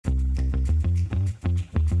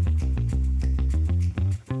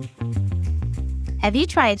Have you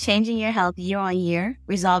tried changing your health year on year,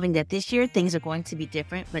 resolving that this year things are going to be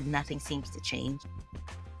different, but nothing seems to change?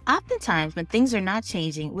 Oftentimes, when things are not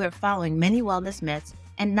changing, we're following many wellness myths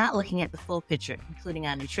and not looking at the full picture, including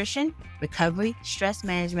our nutrition, recovery, stress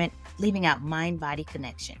management, leaving out mind-body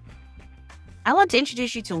connection. I want to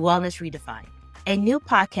introduce you to Wellness Redefined, a new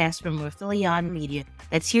podcast from Rathilion Media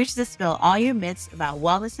that's here to dispel all your myths about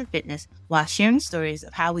wellness and fitness while sharing stories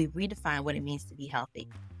of how we redefine what it means to be healthy.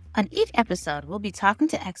 On each episode, we'll be talking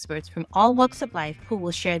to experts from all walks of life who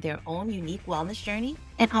will share their own unique wellness journey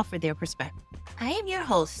and offer their perspective. I am your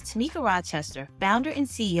host, Tamika Rochester, founder and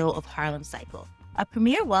CEO of Harlem Cycle, a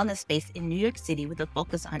premier wellness space in New York City with a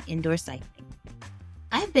focus on indoor cycling.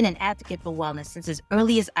 I've been an advocate for wellness since as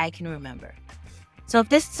early as I can remember. So if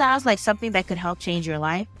this sounds like something that could help change your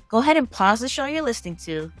life, go ahead and pause the show you're listening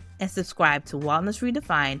to and subscribe to Wellness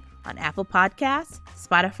Redefined on Apple Podcasts,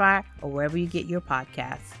 Spotify, or wherever you get your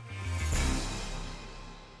podcasts.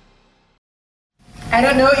 I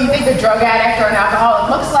don't know what you think a drug addict or an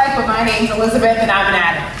alcoholic looks like, but my name's Elizabeth and I'm an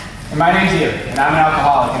addict. And my name's Ian, and I'm an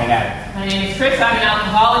alcoholic and an addict. My name is Chris, I'm an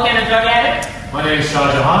alcoholic and a drug addict. My name is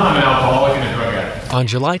Shah Jahan, I'm an alcoholic and a drug addict. On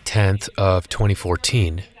July 10th of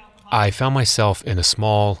 2014, I found myself in a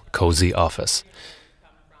small, cozy office.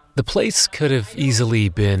 The place could have easily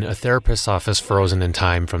been a therapist's office frozen in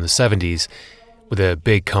time from the 70s, with a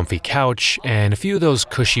big comfy couch and a few of those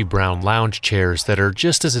cushy brown lounge chairs that are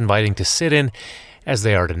just as inviting to sit in as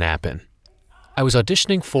they are to nap in. I was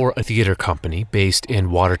auditioning for a theater company based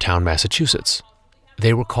in Watertown, Massachusetts.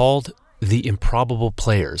 They were called The Improbable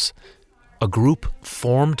Players, a group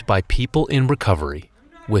formed by people in recovery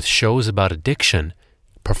with shows about addiction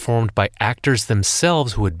performed by actors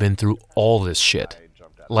themselves who had been through all this shit.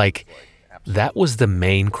 Like, that was the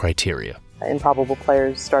main criteria. Improbable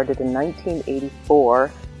Players started in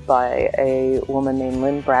 1984 by a woman named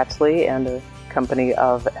Lynn Bratsley and a company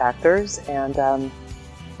of actors, and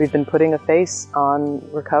we've been putting a face on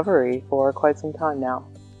recovery for quite some time now.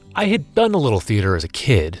 I had done a little theater as a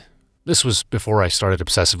kid. This was before I started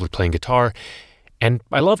obsessively playing guitar, and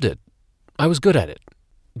I loved it. I was good at it.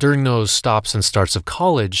 During those stops and starts of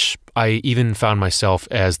college, I even found myself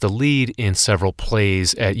as the lead in several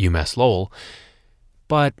plays at UMass Lowell.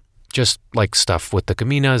 But just like stuff with the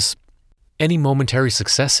Caminas, any momentary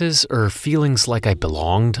successes or feelings like I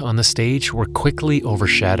belonged on the stage were quickly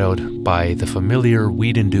overshadowed by the familiar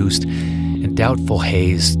weed-induced and doubtful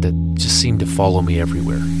haze that just seemed to follow me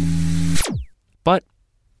everywhere. But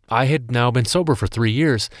I had now been sober for 3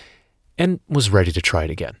 years and was ready to try it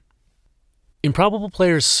again. Improbable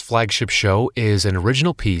Players' flagship show is an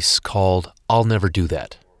original piece called I'll Never Do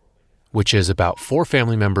That, which is about 4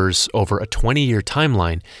 family members over a 20-year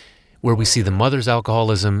timeline where we see the mother's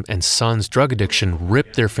alcoholism and son's drug addiction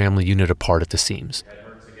rip their family unit apart at the seams.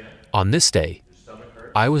 On this day,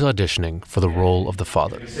 I was auditioning for the role of the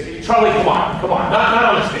father. Charlie, come on, not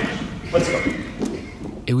on the stage. Let's go.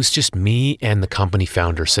 It was just me and the company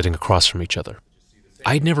founder sitting across from each other.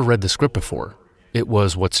 I'd never read the script before. It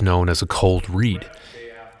was what's known as a cold read.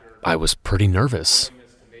 I was pretty nervous.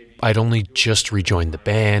 I'd only just rejoined the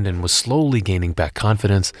band and was slowly gaining back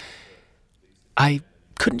confidence. I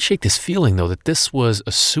couldn't shake this feeling, though, that this was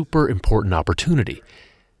a super important opportunity.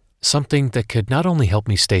 Something that could not only help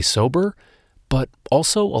me stay sober, but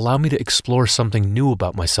also allow me to explore something new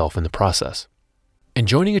about myself in the process. And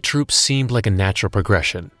joining a troupe seemed like a natural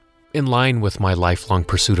progression, in line with my lifelong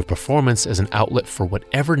pursuit of performance as an outlet for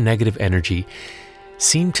whatever negative energy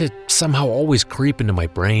seemed to somehow always creep into my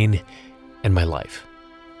brain and my life.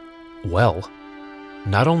 Well,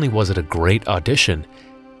 not only was it a great audition,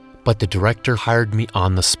 but the director hired me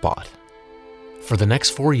on the spot. For the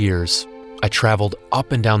next 4 years, I traveled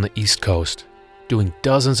up and down the East Coast, doing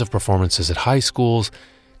dozens of performances at high schools,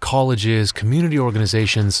 colleges, community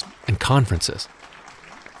organizations, and conferences.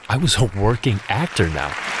 I was a working actor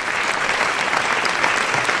now.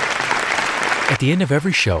 At the end of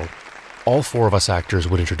every show, all 4 of us actors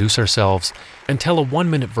would introduce ourselves and tell a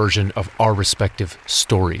 1-minute version of our respective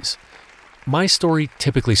stories. My story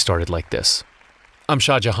typically started like this. I'm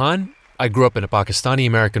Shah Jahan. I grew up in a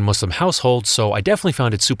Pakistani-American Muslim household, so I definitely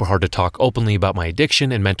found it super hard to talk openly about my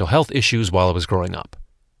addiction and mental health issues while I was growing up.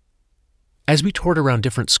 As we toured around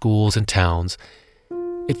different schools and towns,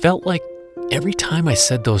 it felt like every time I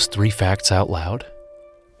said those 3 facts out loud,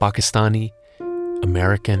 Pakistani,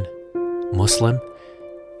 American, Muslim,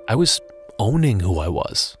 I was owning who I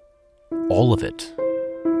was. All of it.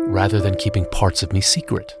 Rather than keeping parts of me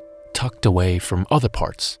secret, tucked away from other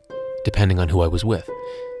parts, depending on who I was with.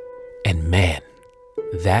 And man,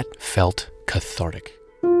 that felt cathartic.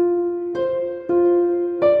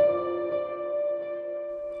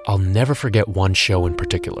 I'll never forget one show in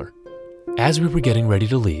particular. As we were getting ready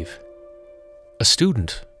to leave, a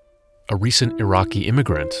student, a recent Iraqi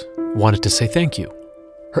immigrant, wanted to say thank you.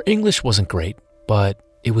 Her English wasn't great, but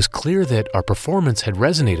it was clear that our performance had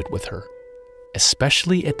resonated with her,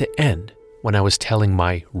 especially at the end when I was telling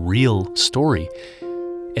my real story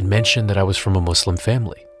and mentioned that I was from a Muslim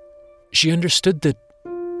family. She understood that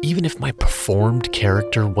even if my performed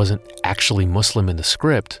character wasn't actually Muslim in the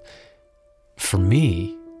script, for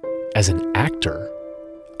me, as an actor,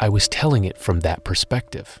 I was telling it from that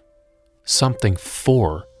perspective. Something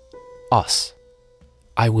for us.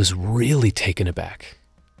 I was really taken aback,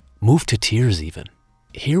 moved to tears even.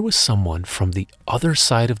 Here was someone from the other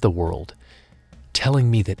side of the world telling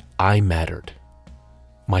me that I mattered.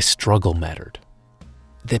 My struggle mattered.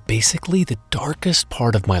 That basically the darkest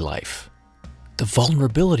part of my life, the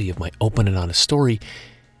vulnerability of my open and honest story,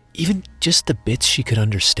 even just the bits she could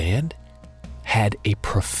understand, had a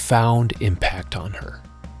profound impact on her.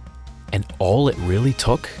 And all it really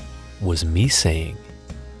took was me saying,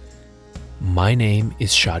 "My name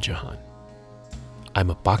is Shah Jahan.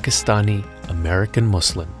 I'm a Pakistani American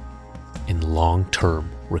Muslim in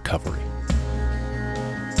long-term recovery."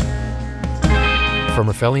 From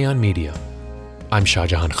Rafaelian Media, I'm Shah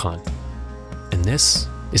Jahan Khan, and this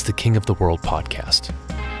is the King of the World podcast,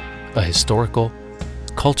 a historical,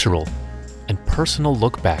 cultural, and personal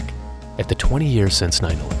look back at the 20 years since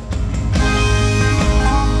 9/11.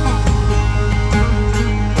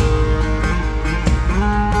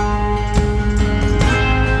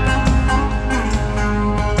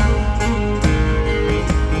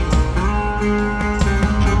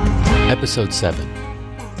 Episode 7,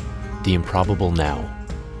 The Improbable Now,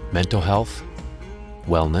 Mental Health,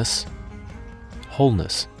 Wellness,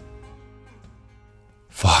 Wholeness.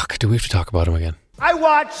 Fuck, do we have to talk about him again? I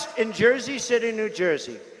watched in Jersey City, New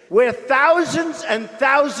Jersey, where thousands and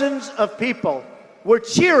thousands of people were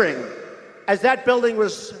cheering as that building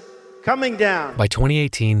was coming down. By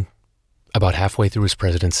 2018, about halfway through his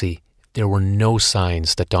presidency, there were no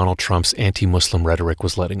signs that Donald Trump's anti-Muslim rhetoric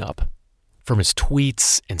was letting up. From his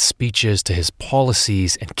tweets and speeches to his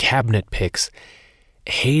policies and cabinet picks,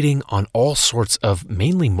 hating on all sorts of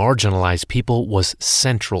mainly marginalized people was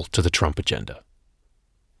central to the Trump agenda.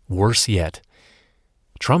 Worse yet,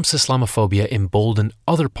 Trump's Islamophobia emboldened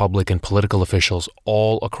other public and political officials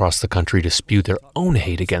all across the country to spew their own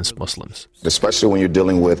hate against Muslims. Especially when you're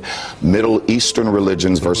dealing with Middle Eastern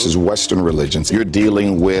religions versus Western religions. You're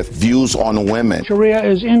dealing with views on women. Sharia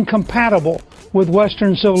is incompatible with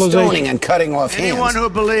Western civilization. Stoning and cutting off hands. Anyone who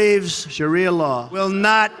believes Sharia law will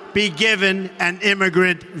not be given an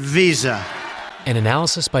immigrant visa. An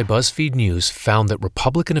analysis by BuzzFeed News found that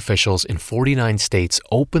Republican officials in 49 states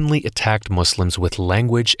openly attacked Muslims with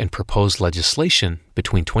language and proposed legislation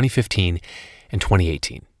between 2015 and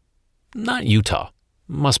 2018. Not Utah.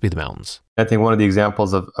 Must be the mountains. I think one of the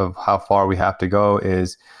examples of how far we have to go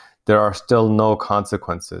is there are still no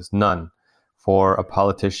consequences, none, for a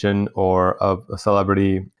politician or a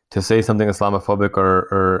celebrity to say something Islamophobic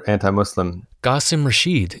or anti-Muslim. Qasim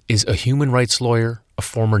Rashid is a human rights lawyer, a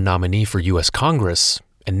former nominee for U.S. Congress,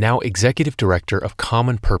 and now executive director of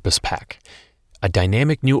Common Purpose PAC, a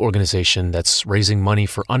dynamic new organization that's raising money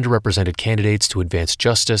for underrepresented candidates to advance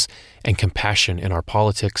justice and compassion in our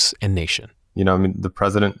politics and nation. You know, I mean,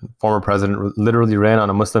 former president literally ran on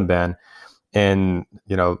a Muslim ban, and,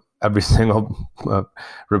 you know, every single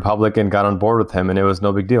Republican got on board with him, and it was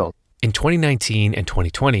no big deal. In 2019 and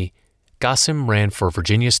 2020, Qasim ran for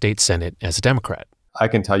Virginia State Senate as a Democrat. I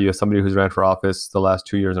can tell you, as somebody who's ran for office the last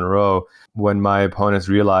 2 years in a row, when my opponents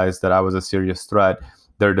realized that I was a serious threat,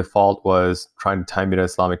 their default was trying to tie me to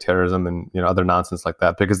Islamic terrorism and, you know, other nonsense like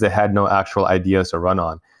that, because they had no actual ideas to run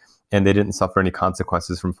on, and they didn't suffer any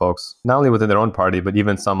consequences from folks, not only within their own party, but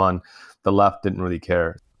even some on the left didn't really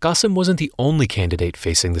care. Qasim wasn't the only candidate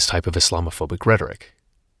facing this type of Islamophobic rhetoric.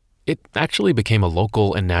 It actually became a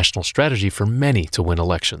local and national strategy for many to win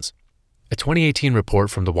elections. A 2018 report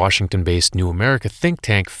from the Washington-based New America think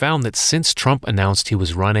tank found that since Trump announced he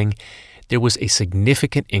was running, there was a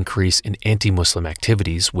significant increase in anti-Muslim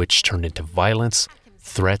activities, which turned into violence,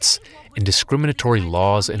 threats, and discriminatory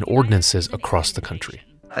laws and ordinances across the country.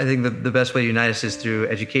 I think the best way to unite us is through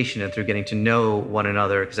education and through getting to know one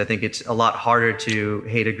another, because I think it's a lot harder to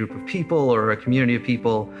hate a group of people or a community of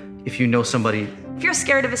people if you know somebody. If you're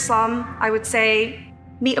scared of Islam, I would say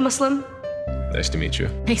meet a Muslim. Nice to meet you.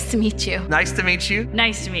 Nice to meet you. Nice to meet you.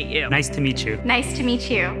 Nice to meet you. Nice to meet you. Nice to meet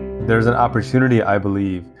you. There's an opportunity, I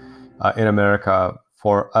believe, in America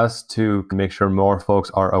for us to make sure more folks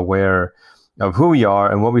are aware of who we are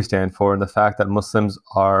and what we stand for, and the fact that Muslims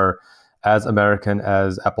are as American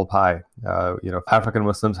as apple pie. African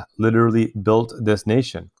Muslims literally built this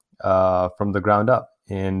nation from the ground up.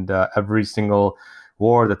 And every single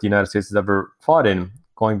war that the United States has ever fought in,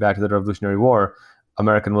 going back to the Revolutionary War,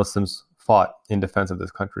 American Muslims fought in defense of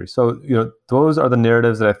this country. So, those are the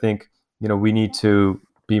narratives that I think, we need to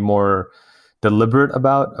be more deliberate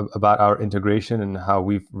about our integration and how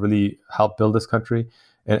we've really helped build this country.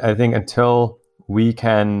 And I think until we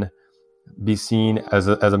can be seen as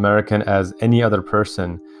American as any other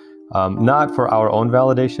person, not for our own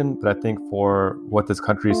validation, but I think for what this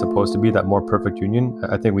country is supposed to be, that more perfect union,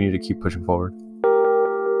 I think we need to keep pushing forward.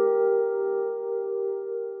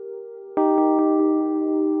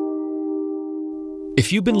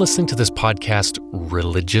 If you've been listening to this podcast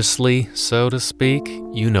religiously, so to speak,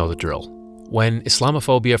 you know the drill. When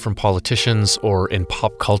Islamophobia from politicians, or in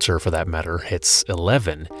pop culture for that matter, hits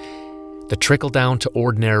 11, the trickle down to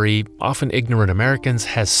ordinary, often ignorant Americans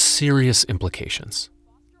has serious implications.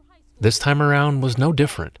 This time around was no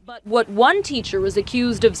different. But what one teacher was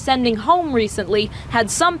accused of sending home recently had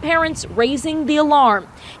some parents raising the alarm.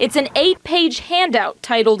 It's an 8-page handout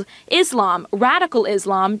titled Islam, Radical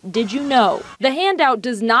Islam, Did You Know? The handout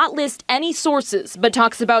does not list any sources, but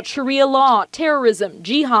talks about Sharia law, terrorism,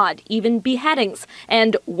 jihad, even beheadings,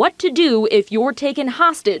 and what to do if you're taken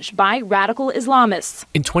hostage by radical Islamists.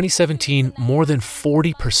 In 2017, more than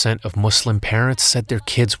 40% of Muslim parents said their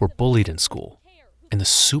kids were bullied in school. And the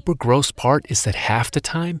super gross part is that half the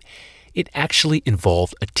time, it actually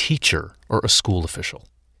involved a teacher or a school official.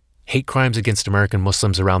 Hate crimes against American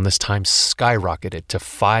Muslims around this time skyrocketed to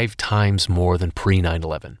 5 times more than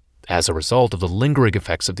pre-9/11. As a result of the lingering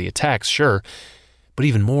effects of the attacks, sure, but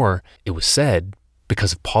even more, it was said,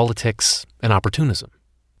 because of politics and opportunism.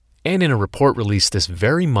 And in a report released this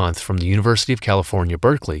very month from the University of California,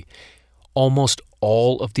 Berkeley, almost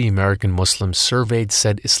all of the American Muslims surveyed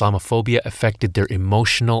said Islamophobia affected their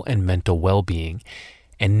emotional and mental well-being,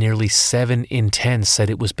 and nearly 7 in 10 said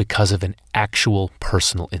it was because of an actual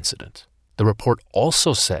personal incident. The report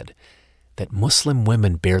also said that Muslim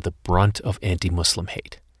women bear the brunt of anti-Muslim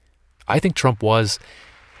hate. I think Trump was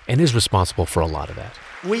and is responsible for a lot of that.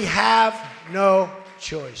 We have no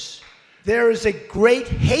choice. There is a great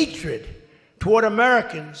hatred toward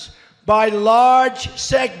Americans by large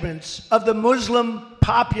segments of the Muslim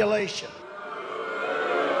population.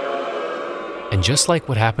 And just like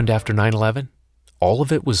what happened after 9/11, all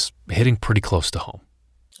of it was hitting pretty close to home.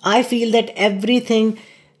 I feel that everything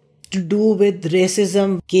to do with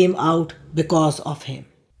racism came out because of him.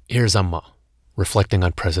 Here's Amma, reflecting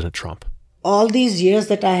on President Trump. All these years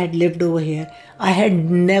that I had lived over here, I had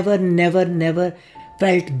never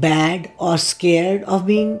felt bad or scared of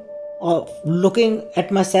being or looking at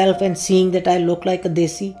myself and seeing that I look like a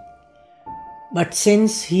desi. But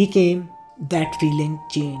since he came, that feeling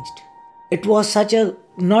changed. It was such a,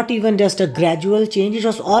 not even just a gradual change, it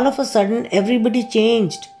was all of a sudden everybody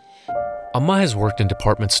changed. Amma has worked in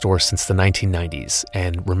department stores since the 1990s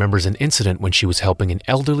and remembers an incident when she was helping an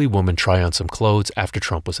elderly woman try on some clothes after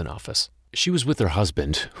Trump was in office. She was with her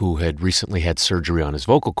husband, who had recently had surgery on his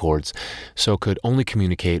vocal cords, so could only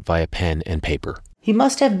communicate via pen and paper. He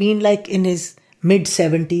must have been like in his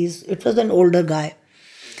mid-70s. It was an older guy.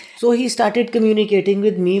 So he started communicating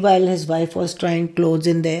with me while his wife was trying clothes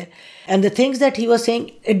in there. And the things that he was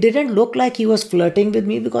saying, it didn't look like he was flirting with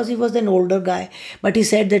me because he was an older guy. But he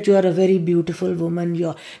said that you are a very beautiful woman,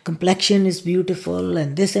 your complexion is beautiful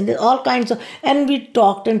and this, all kinds of... And we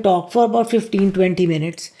talked for about 15-20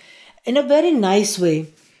 minutes in a very nice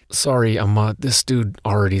way. Sorry, Amma, this dude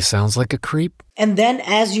already sounds like a creep. And then,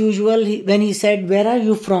 as usual, when he said, where are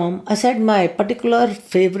you from? I said, my particular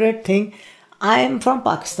favorite thing, I am from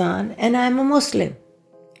Pakistan and I am a Muslim.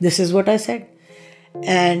 This is what I said.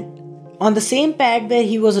 And on the same pad where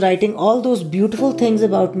he was writing all those beautiful things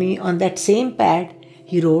about me, on that same pad,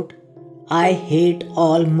 he wrote, I hate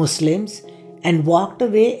all Muslims, and walked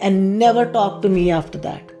away and never talked to me after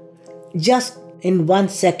that. Just in 1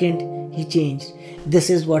 second, he changed. This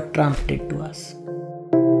is what Trump did to us.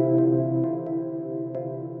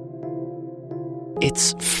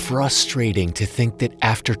 It's frustrating to think that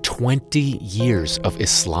after 20 years of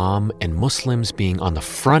Islam and Muslims being on the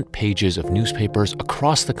front pages of newspapers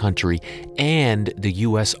across the country and the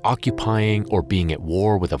U.S. occupying or being at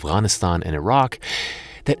war with Afghanistan and Iraq,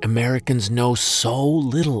 that Americans know so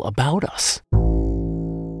little about us.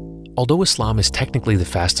 Although Islam is technically the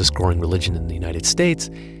fastest growing religion in the United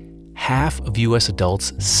States, half of U.S.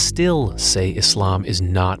 adults still say Islam is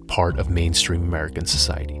not part of mainstream American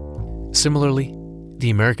society. Similarly, the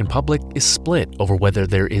American public is split over whether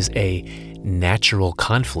there is a natural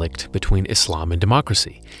conflict between Islam and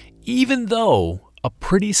democracy, even though a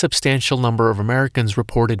pretty substantial number of Americans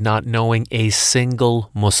reported not knowing a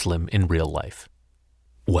single Muslim in real life.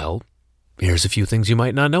 Well, here's a few things you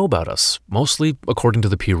might not know about us, mostly according to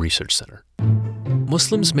the Pew Research Center.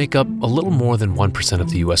 Muslims make up a little more than 1%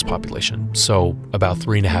 of the U.S. population, so about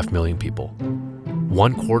 3.5 million people.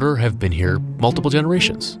 1/4 have been here multiple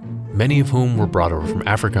generations, many of whom were brought over from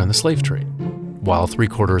Africa in the slave trade, while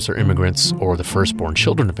 3/4 are immigrants or the firstborn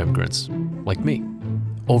children of immigrants, like me.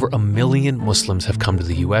 Over 1 million Muslims have come to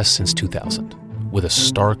the U.S. since 2000, with a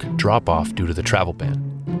stark drop-off due to the travel ban.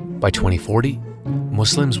 By 2040,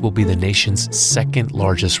 Muslims will be the nation's second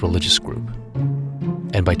largest religious group.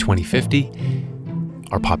 And by 2050,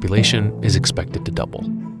 our population is expected to double.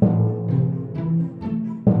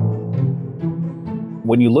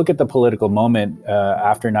 When you look at the political moment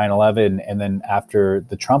after 9/11 and then after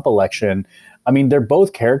the Trump election, I mean, they're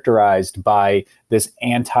both characterized by this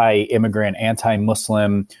anti-immigrant,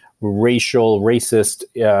 anti-Muslim, racial, racist,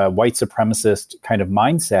 white supremacist kind of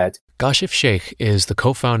mindset. Kashif Shaikh is the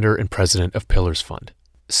co-founder and president of Pillars Fund.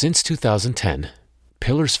 Since 2010,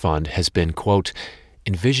 Pillars Fund has been, quote,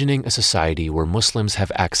 envisioning a society where Muslims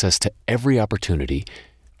have access to every opportunity,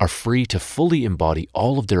 are free to fully embody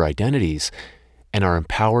all of their identities, and are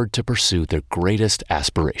empowered to pursue their greatest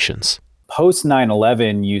aspirations. Post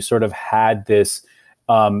 9/11, you sort of had this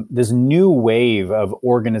this new wave of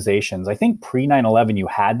organizations. I think pre 9/11, you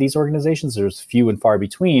had these organizations. There's few and far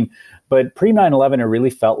between, but pre 9/11, it really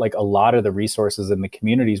felt like a lot of the resources in the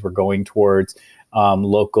communities were going towards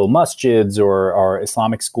local masjids or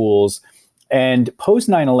Islamic schools. And post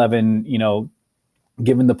 9/11, you know,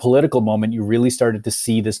 given the political moment, you really started to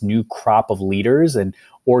see this new crop of leaders and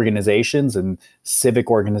organizations and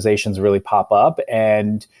civic organizations really pop up.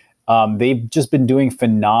 And they've just been doing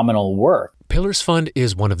phenomenal work. Pillars Fund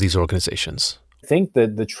is one of these organizations. I think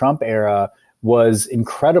that the Trump era was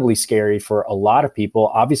incredibly scary for a lot of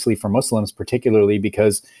people, obviously for Muslims particularly,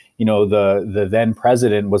 because, you know, the then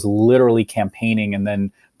president was literally campaigning and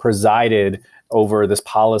then presided over this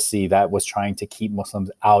policy that was trying to keep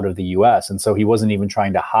Muslims out of the U.S. And so he wasn't even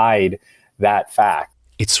trying to hide that fact.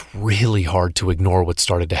 It's really hard to ignore what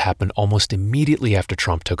started to happen almost immediately after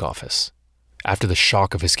Trump took office. After the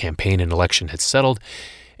shock of his campaign and election had settled,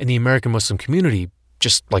 and the American Muslim community,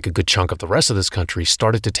 just like a good chunk of the rest of this country,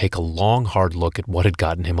 started to take a long, hard look at what had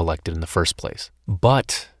gotten him elected in the first place.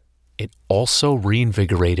 But it also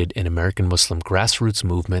reinvigorated an American Muslim grassroots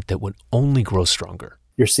movement that would only grow stronger.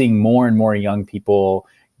 You're seeing more and more young people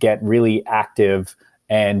get really active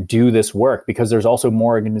and do this work because there's also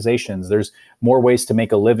more organizations. There's more ways to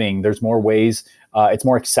make a living. There's more ways. It's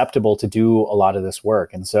more acceptable to do a lot of this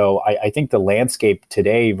work. And so I think the landscape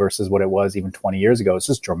today versus what it was even 20 years ago is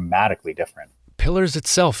just dramatically different. Pillars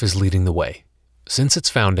itself is leading the way. Since its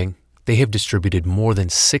founding, they have distributed more than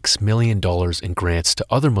 $6 million in grants to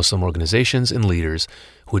other Muslim organizations and leaders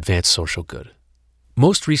who advance social good.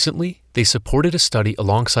 Most recently, they supported a study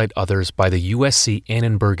alongside others by the USC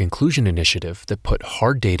Annenberg Inclusion Initiative that put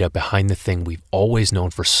hard data behind the thing we've always known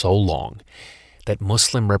for so long, that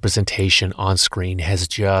Muslim representation on screen has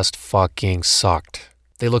just fucking sucked.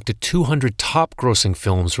 They looked at 200 top grossing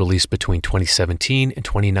films released between 2017 and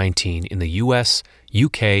 2019 in the US,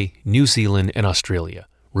 UK, New Zealand, and Australia,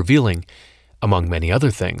 revealing, among many other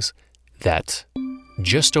things, that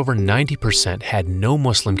just over 90% had no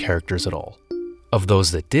Muslim characters at all. Of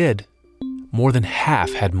those that did, more than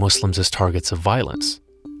half had Muslims as targets of violence.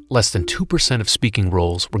 Less than 2% of speaking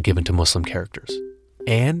roles were given to Muslim characters.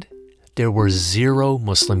 And there were 0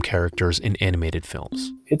 Muslim characters in animated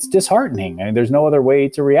films. It's disheartening. I mean, there's no other way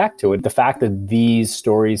to react to it. The fact that these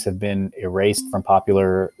stories have been erased from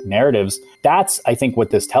popular narratives, that's, I think, what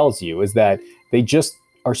this tells you, is that they just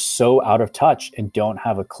are so out of touch and don't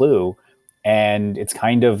have a clue. And it's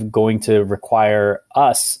kind of going to require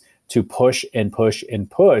us to push and push and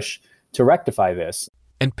push to rectify this.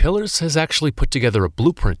 And Pillars has actually put together a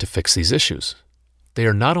blueprint to fix these issues. They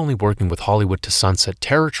are not only working with Hollywood to sunset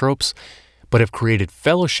terror tropes, but have created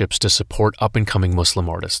fellowships to support up-and-coming Muslim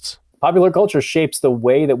artists. Popular culture shapes the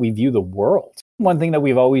way that we view the world. One thing that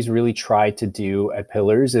we've always really tried to do at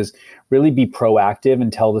Pillars is really be proactive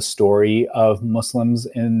and tell the story of Muslims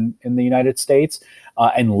in the United States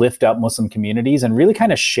and lift up Muslim communities and really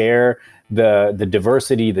kind of share the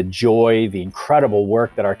diversity, the joy, the incredible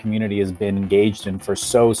work that our community has been engaged in for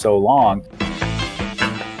so long.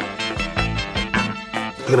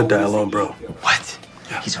 You're gonna die alone, bro. What?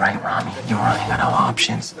 He's right, Rami. You're running out of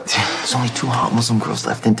options. There's only 2 hot Muslim girls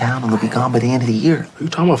left in town, and they'll be gone by the end of the year. Are you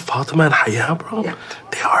talking about Fatima and Haya, bro? Yeah.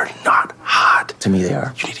 They are not hot. To me, they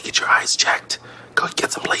are. You need to get your eyes checked. Go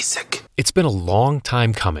get some LASIK. It's been a long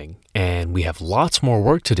time coming, and we have lots more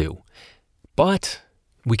work to do. But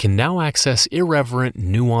we can now access irreverent,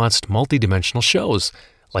 nuanced, multidimensional shows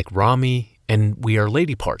like Rami and We Are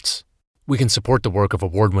Lady Parts. We can support the work of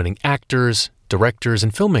award-winning actors, directors,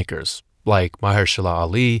 and filmmakers like Mahershala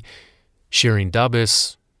Ali, Shirin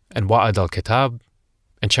Dabis, and Wa'ad al-Kitab,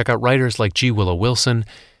 and check out writers like G. Willow Wilson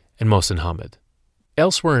and Mohsin Hamid.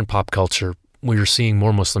 Elsewhere in pop culture, we are seeing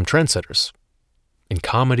more Muslim trendsetters. In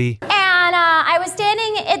comedy, And I was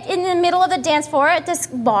standing in the middle of the dance floor at this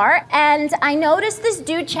bar, and I noticed this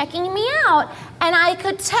dude checking me out, and I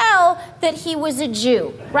could tell that he was a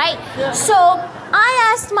Jew, right? So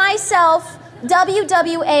I asked myself,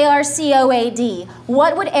 WWARCOAD,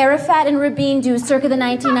 what would Arafat and Rabin do circa the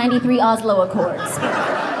 1993 Oslo Accords?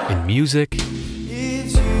 in music,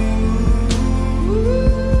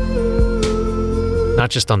 not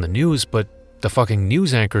just on the news, but the fucking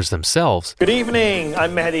news anchors themselves. Good evening,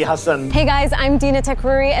 I'm Mehdi Hassan. Hey guys, I'm Dina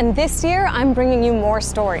Takruri, and this year I'm bringing you more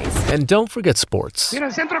stories. And don't forget sports.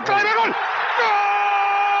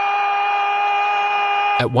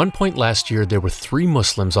 At one point last year, there were 3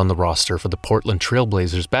 Muslims on the roster for the Portland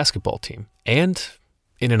Trailblazers basketball team. And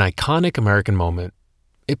in an iconic American moment,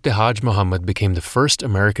 Ibtihaj Muhammad became the first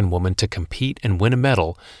American woman to compete and win a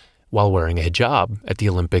medal while wearing a hijab at the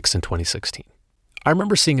Olympics in 2016. I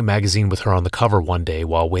remember seeing a magazine with her on the cover one day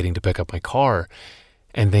while waiting to pick up my car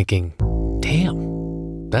and thinking,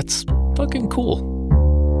 damn, that's fucking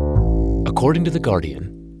cool. According to The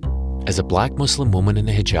Guardian, as a black Muslim woman in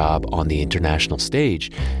a hijab on the international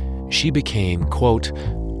stage, she became, quote,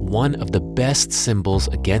 one of the best symbols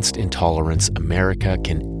against intolerance America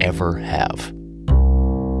can ever have.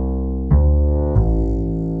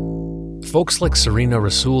 Folks like Serena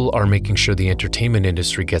Rasool are making sure the entertainment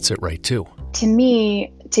industry gets it right too. To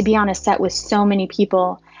me, to be on a set with so many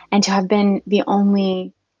people and to have been the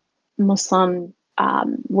only Muslim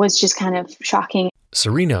was just kind of shocking.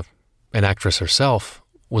 Serena, an actress herself,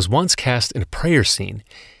 was once cast in a prayer scene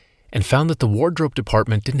and found that the wardrobe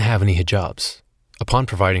department didn't have any hijabs. Upon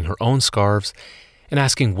providing her own scarves and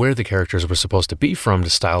asking where the characters were supposed to be from to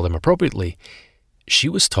style them appropriately, she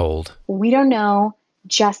was told, We don't know,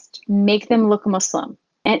 just make them look Muslim.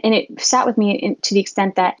 And it sat with me to the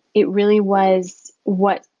extent that it really was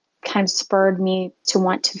what kind of spurred me to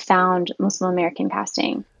want to found Muslim American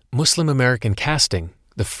Casting. Muslim American Casting,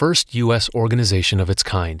 the first U.S. organization of its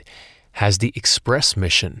kind, has the express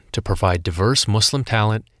mission to provide diverse Muslim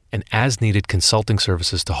talent and as-needed consulting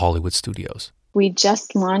services to Hollywood studios. We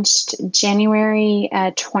just launched January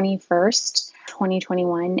 21st,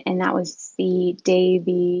 2021, and that was the day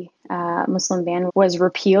the Muslim ban was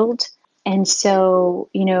repealed. And so,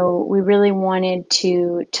 we really wanted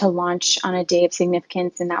to launch on a day of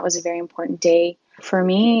significance, and that was a very important day for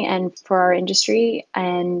me and for our industry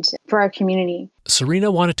and for our community.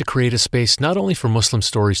 Serena wanted to create a space not only for Muslim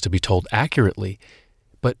stories to be told accurately,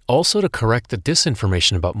 but also to correct the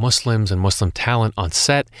disinformation about Muslims and Muslim talent on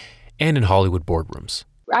set and in Hollywood boardrooms.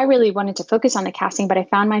 I really wanted to focus on the casting, but I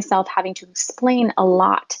found myself having to explain a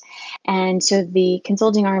lot. And so the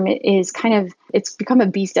consulting arm it's become a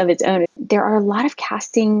beast of its own. There are a lot of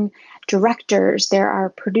casting directors, there are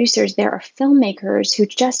producers, there are filmmakers who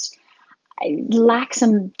just lack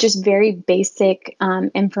some just very basic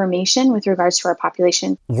information with regards to our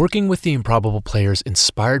population. Working with the Improbable Players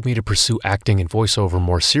inspired me to pursue acting and voiceover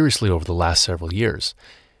more seriously over the last several years,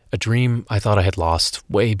 a dream I thought I had lost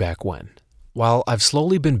way back when. While I've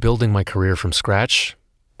slowly been building my career from scratch,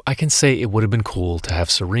 I can say it would have been cool to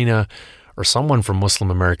have Serena or someone from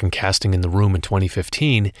Muslim American Casting in the room in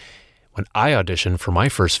 2015 when I auditioned for my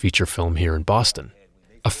first feature film here in Boston.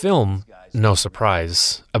 A film, no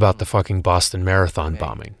surprise, about the fucking Boston Marathon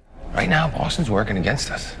bombing. Right now, Boston's working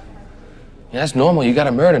against us. Yeah, that's normal. You got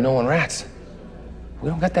to murder, no one rats. We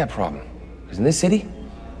don't got that problem. Because in this city,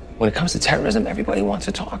 when it comes to terrorism, everybody wants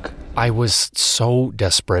to talk. I was so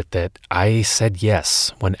desperate that I said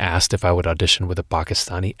yes when asked if I would audition with a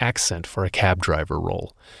Pakistani accent for a cab driver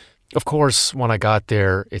role. Of course, when I got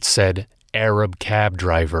there, it said Arab cab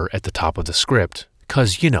driver at the top of the script,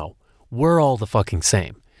 because, we're all the fucking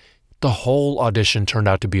same. The whole audition turned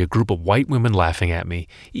out to be a group of white women laughing at me,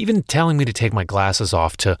 even telling me to take my glasses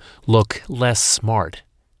off to look less smart.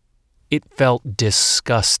 It felt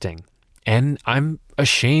disgusting, and I'm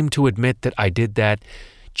ashamed to admit that I did that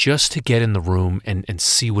just to get in the room and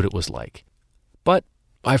see what it was like. But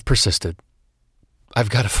I've persisted. I've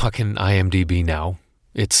got a fucking IMDb now.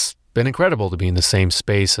 It's been incredible to be in the same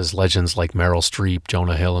space as legends like Meryl Streep,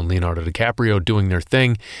 Jonah Hill, and Leonardo DiCaprio doing their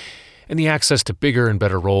thing, and the access to bigger and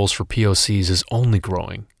better roles for POCs is only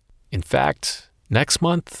growing. In fact, next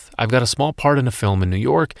month, I've got a small part in a film in New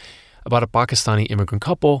York about a Pakistani immigrant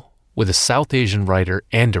couple with a South Asian writer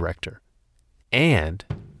and director. And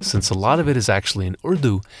since a lot of it is actually in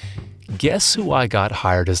Urdu, guess who I got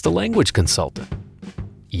hired as the language consultant?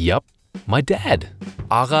 Yup, my dad.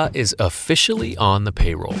 Agha is officially on the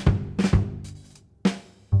payroll.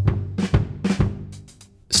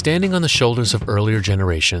 Standing on the shoulders of earlier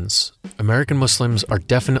generations, American Muslims are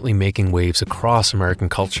definitely making waves across American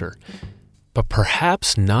culture, but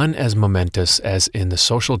perhaps none as momentous as in the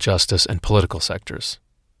social justice and political sectors.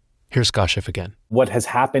 Here's Kashif again. What has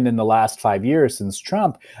happened in the last 5 years since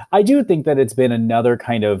Trump, I do think that it's been another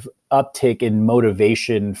kind of uptick in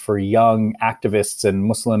motivation for young activists and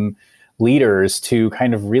Muslim leaders to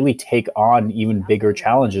kind of really take on even bigger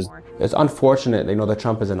challenges. It's unfortunate, that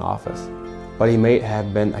Trump is in office, but he may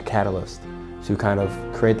have been a catalyst to kind of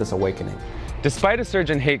create this awakening. Despite a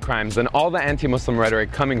surge in hate crimes and all the anti-Muslim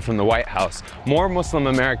rhetoric coming from the White House, more Muslim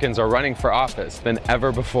Americans are running for office than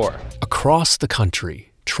ever before. Across the country,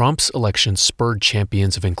 Trump's election spurred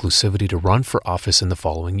champions of inclusivity to run for office in the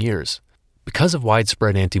following years. Because of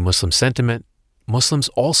widespread anti-Muslim sentiment, Muslims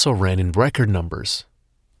also ran in record numbers.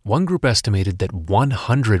 One group estimated that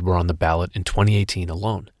 100 were on the ballot in 2018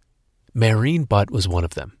 alone. Mehreen Butt was one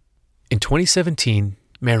of them. In 2017,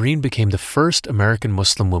 Mehreen became the first American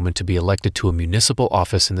Muslim woman to be elected to a municipal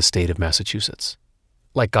office in the state of Massachusetts.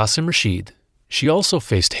 Like Qasim Rashid, she also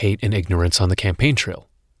faced hate and ignorance on the campaign trail.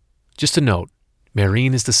 Just a note,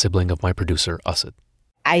 Mehreen is the sibling of my producer, Asad.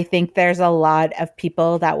 I think there's a lot of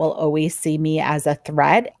people that will always see me as a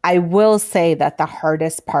threat. I will say that the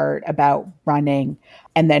hardest part about running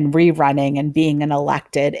and then rerunning and being an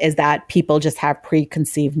elected is that people just have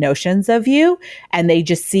preconceived notions of you and they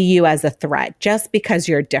just see you as a threat just because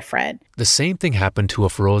you're different. The same thing happened to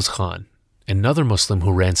Afroz Khan, another Muslim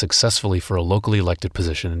who ran successfully for a locally elected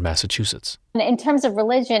position in Massachusetts. In terms of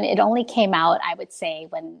religion, it only came out, I would say,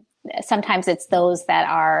 when sometimes it's those that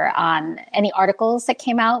are on any articles that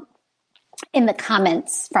came out. In the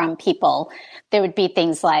comments from people, there would be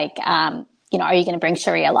things like, are you going to bring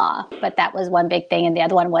Sharia law? But that was one big thing. And the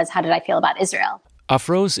other one was, how did I feel about Israel?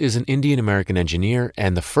 Afroz is an Indian-American engineer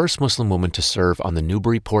and the first Muslim woman to serve on the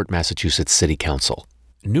Newburyport, Massachusetts City Council.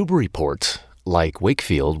 Newburyport, like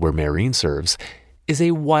Wakefield, where Mehreen serves, is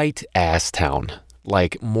a white-ass town,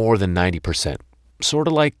 like more than 90%. Sort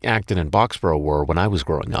of like Acton and Boxborough were when I was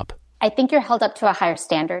growing up. I think you're held up to a higher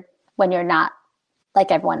standard when you're not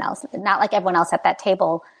like everyone else. Not like everyone else at that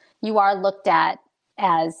table. You are looked at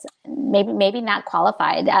as maybe not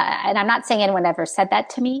qualified. And I'm not saying anyone ever said that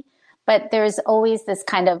to me, but there's always this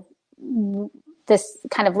kind of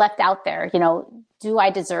left out there, do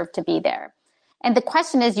I deserve to be there? And the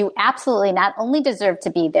question is, you absolutely not only deserve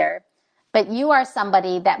to be there, but you are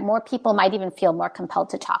somebody that more people might even feel more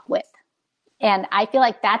compelled to talk with. And I feel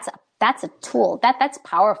like that's a tool that's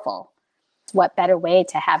powerful. What better way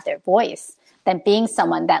to have their voice than being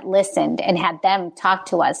someone that listened and had them talk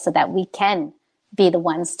to us so that we can be the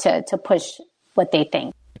ones to push what they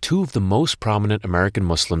think. Two of the most prominent American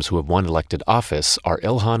Muslims who have won elected office are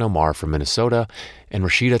Ilhan Omar from Minnesota and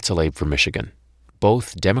Rashida Tlaib from Michigan,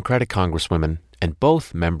 both Democratic congresswomen and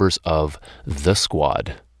both members of The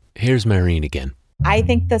Squad. Here's Mehreen again. I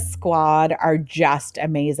think The Squad are just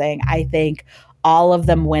amazing. I think all of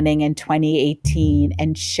them winning in 2018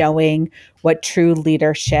 and showing what true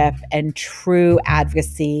leadership and true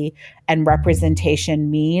advocacy and representation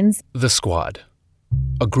means. The Squad,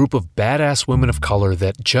 a group of badass women of color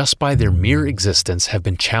that just by their mere existence have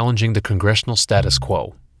been challenging the congressional status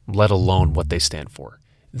quo, let alone what they stand for.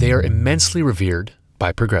 They are immensely revered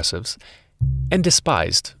by progressives and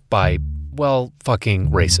despised by, fucking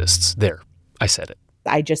racists. There, I said it.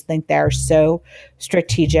 I just think they're so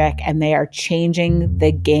strategic and they are changing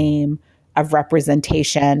the game of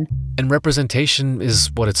representation. And representation is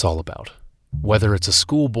what it's all about. Whether it's a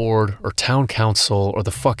school board or town council or the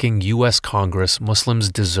fucking U.S. Congress,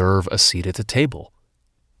 Muslims deserve a seat at the table.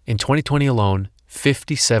 In 2020 alone,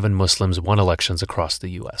 57 Muslims won elections across the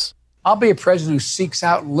U.S. I'll be a president who seeks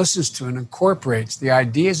out and listens to and incorporates the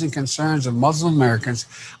ideas and concerns of Muslim Americans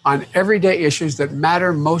on everyday issues that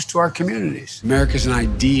matter most to our communities. America's an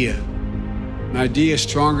idea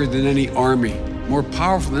stronger than any army, more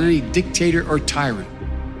powerful than any dictator or tyrant.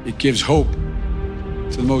 It gives hope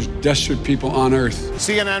to the most desperate people on earth.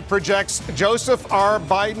 CNN projects Joseph R.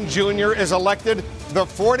 Biden Jr. is elected the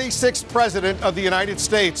 46th president of the United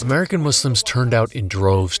States. American Muslims turned out in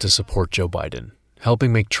droves to support Joe Biden,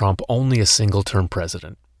 helping make Trump only a single-term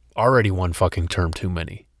president. Already one fucking term too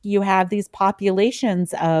many. You have these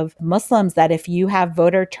populations of Muslims that if you have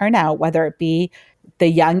voter turnout, whether it be the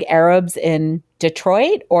young Arabs in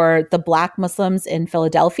Detroit or the Black Muslims in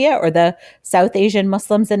Philadelphia or the South Asian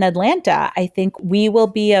Muslims in Atlanta, I think we will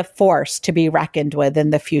be a force to be reckoned with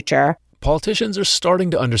in the future. Politicians are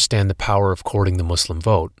starting to understand the power of courting the Muslim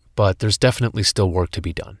vote, but there's definitely still work to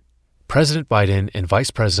be done. President Biden and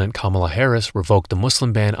Vice President Kamala Harris revoked the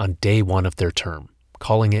Muslim ban on day one of their term,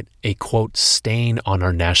 calling it a, quote, stain on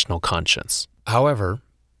our national conscience. However,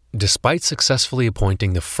 despite successfully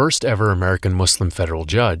appointing the first ever American Muslim federal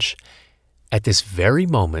judge, at this very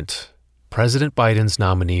moment, President Biden's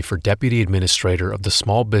nominee for Deputy Administrator of the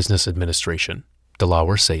Small Business Administration,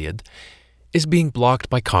 Dilawar Sayed, is being blocked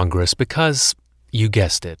by Congress because, you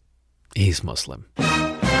guessed it, he's Muslim.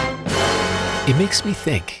 It makes me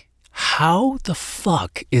think, how the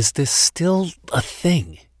fuck is this still a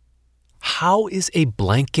thing? How is a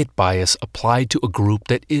blanket bias applied to a group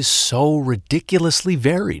that is so ridiculously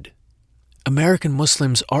varied? American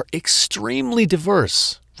Muslims are extremely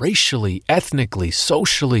diverse, racially, ethnically,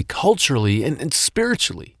 socially, culturally, and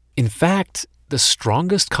spiritually. In fact, the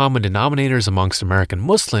strongest common denominators amongst American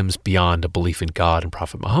Muslims beyond a belief in God and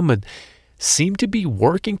Prophet Muhammad seem to be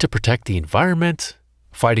working to protect the environment,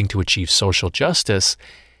 fighting to achieve social justice,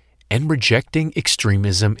 and rejecting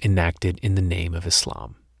extremism enacted in the name of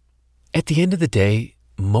Islam. At the end of the day,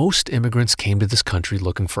 most immigrants came to this country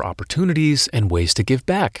looking for opportunities and ways to give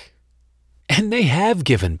back. And they have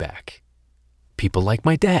given back. People like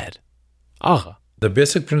my dad, Agha. The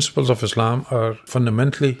basic principles of Islam are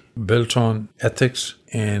fundamentally built on ethics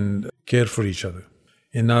and care for each other.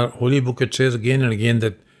 In our holy book, it says again and again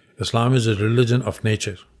that Islam is a religion of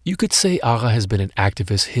nature. You could say Agha has been an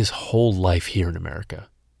activist his whole life here in America.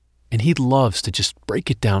 And he loves to just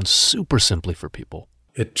break it down super simply for people.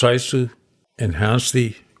 It tries to enhance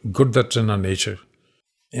the good that's in our nature.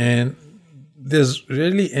 And there's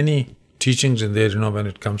rarely any teachings in there, when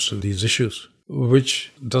it comes to these issues,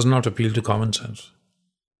 which does not appeal to common sense.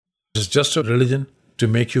 It's just a religion to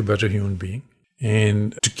make you a better human being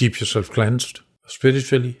and to keep yourself cleansed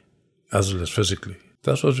spiritually as well as physically.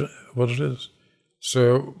 That's what it is.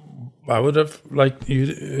 So I would have liked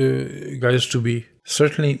you guys to be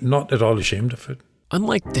certainly not at all ashamed of it.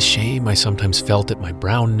 Unlike the shame I sometimes felt at my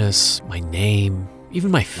brownness, my name, even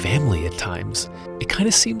my family at times, it kind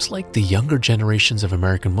of seems like the younger generations of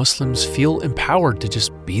American Muslims feel empowered to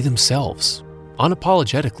just be themselves,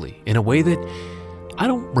 unapologetically, in a way that I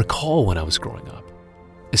don't recall when I was growing up.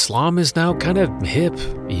 Islam is now kind of hip,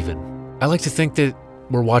 even. I like to think that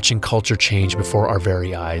we're watching culture change before our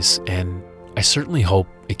very eyes, and I certainly hope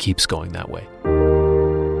it keeps going that way.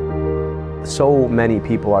 So many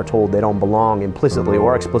people are told they don't belong implicitly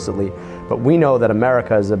or explicitly, but we know that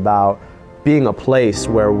America is about being a place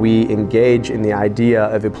where we engage in the idea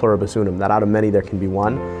of a pluribus unum, that out of many there can be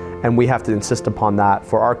one, and we have to insist upon that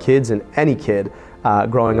for our kids and any kid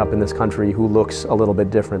growing up in this country who looks a little bit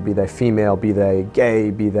different, be they female, be they gay,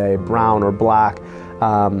 be they brown or black,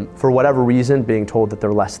 for whatever reason, being told that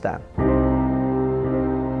they're less than.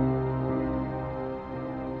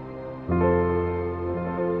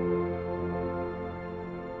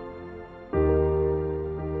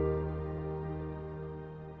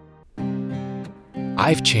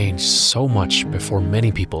 I've changed so much before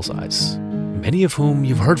many people's eyes, many of whom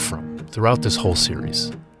you've heard from throughout this whole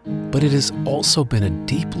series. But it has also been a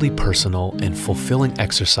deeply personal and fulfilling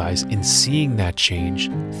exercise in seeing that change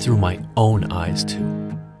through my own eyes too.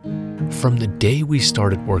 From the day we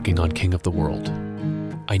started working on King of the World,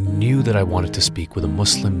 I knew that I wanted to speak with a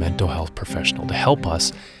Muslim mental health professional to help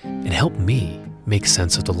us and help me make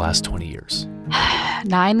sense of the last 20 years.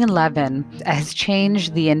 9/11 has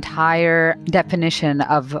changed the entire definition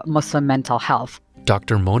of Muslim mental health.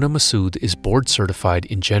 Dr. Mona Masood is board certified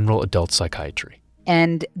in general adult psychiatry.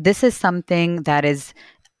 And this is something that is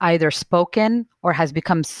either spoken or has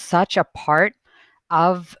become such a part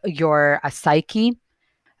of your psyche.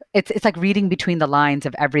 It's like reading between the lines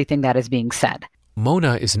of everything that is being said.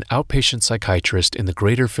 Mona is an outpatient psychiatrist in the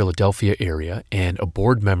greater Philadelphia area and a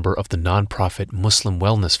board member of the nonprofit Muslim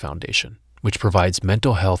Wellness Foundation, which provides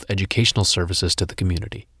mental health educational services to the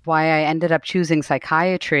community. Why I ended up choosing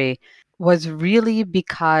psychiatry was really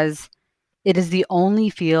because it is the only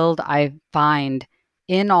field I find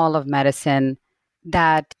in all of medicine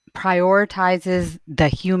that prioritizes the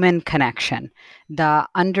human connection, the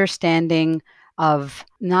understanding of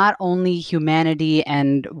not only humanity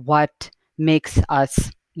and what makes us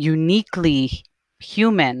uniquely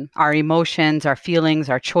human, our emotions, our feelings,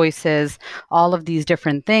 our choices, all of these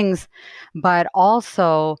different things, but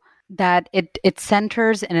also that it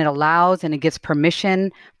centers and it allows and it gives permission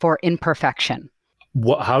for imperfection.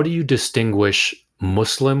 How do you distinguish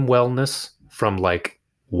Muslim wellness from like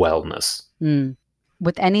wellness?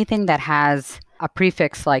 With anything that has a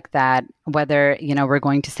prefix like that, whether we're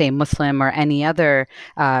going to say Muslim or any other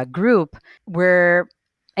group, we're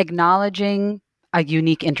acknowledging a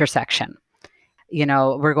unique intersection.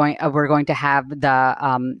 We're going to have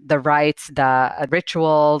the rites, the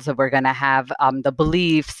rituals. We're going to have the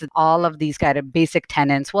beliefs, all of these kind of basic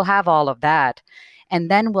tenets. We'll have all of that,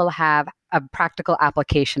 and then we'll have a practical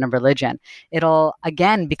application of religion. It'll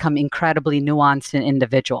again become incredibly nuanced and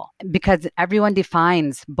individual because everyone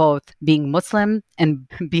defines both being Muslim and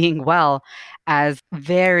being well as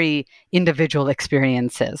very individual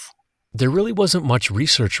experiences. There really wasn't much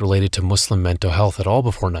research related to Muslim mental health at all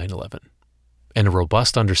before 9/11. And a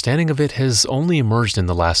robust understanding of it has only emerged in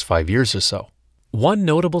the last 5 years or so. One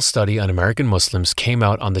notable study on American Muslims came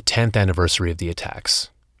out on the 10th anniversary of the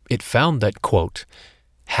attacks. It found that, quote,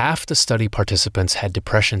 half the study participants had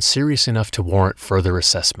depression serious enough to warrant further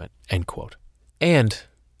assessment, end quote. And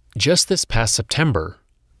just this past September,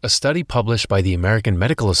 a study published by the American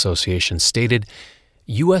Medical Association stated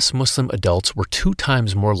U.S. Muslim adults were 2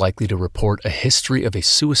 times more likely to report a history of a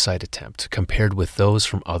suicide attempt compared with those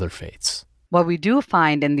from other faiths. What we do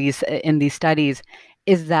find in these studies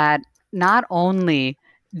is that not only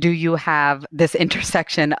do you have this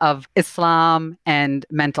intersection of Islam and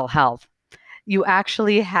mental health, you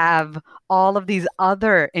actually have all of these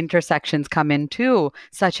other intersections come in too,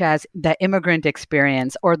 such as the immigrant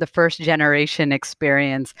experience or the first generation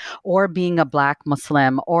experience, or being a Black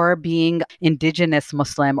Muslim, or being indigenous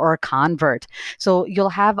Muslim, or a convert. So you'll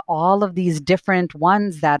have all of these different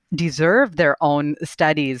ones that deserve their own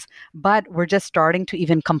studies, but we're just starting to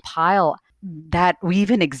even compile that we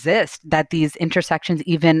even exist, that these intersections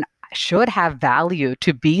even should have value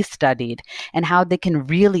to be studied, and how they can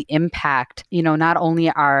really impact, not only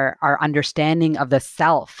our understanding of the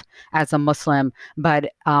self as a Muslim,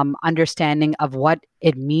 but understanding of what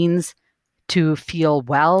it means to feel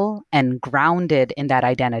well and grounded in that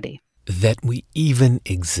identity. That we even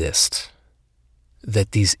exist.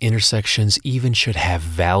 That these intersections even should have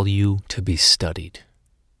value to be studied.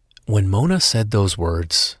 When Mona said those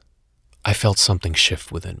words, I felt something shift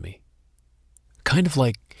within me. Kind of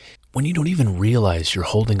like when you don't even realize you're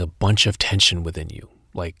holding a bunch of tension within you,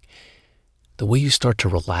 like the way you start to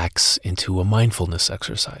relax into a mindfulness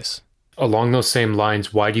exercise. Along those same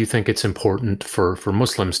lines, why do you think it's important for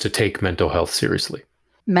Muslims to take mental health seriously?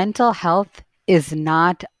 Mental health is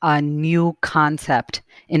not a new concept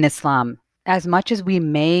in Islam, as much as we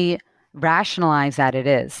may rationalize that it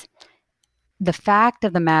is. The fact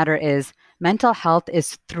of the matter is, mental health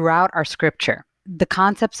is throughout our scripture. The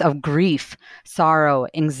concepts of grief, sorrow,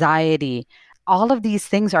 anxiety, all of these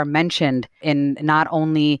things are mentioned in not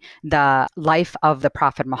only the life of the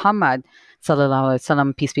Prophet Muhammad, sallallahu alaihi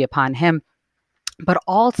wasallam, peace be upon him, but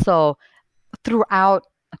also throughout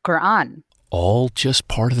the Quran. All just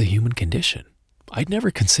part of the human condition. I'd never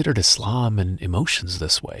considered Islam and emotions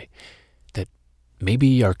this way, that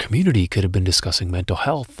maybe our community could have been discussing mental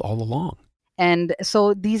health all along. And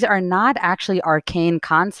so these are not actually arcane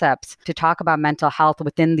concepts to talk about mental health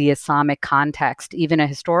within the Islamic context, even a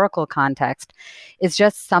historical context. It's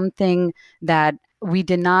just something that we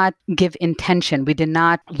did not give intention. We did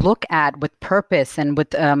not look at with purpose and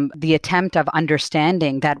with the attempt of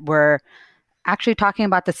understanding that we're actually talking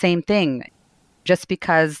about the same thing. Just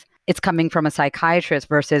because it's coming from a psychiatrist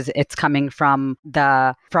versus it's coming from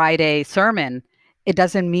the Friday sermon, it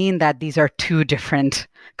doesn't mean that these are 2 different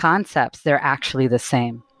concepts. They're actually the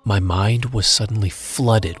same. My mind was suddenly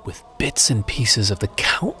flooded with bits and pieces of the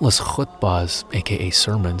countless khutbahs, aka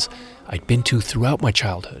sermons, I'd been to throughout my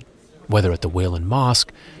childhood, whether at the Wayland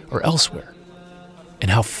Mosque or elsewhere,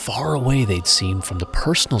 and how far away they'd seemed from the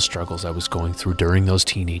personal struggles I was going through during those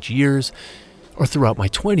teenage years, or throughout my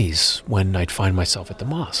 20s when I'd find myself at the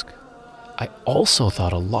mosque. I also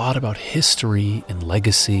thought a lot about history and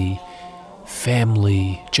legacy,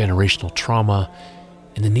 family, generational trauma,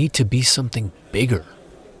 and the need to be something bigger,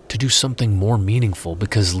 to do something more meaningful,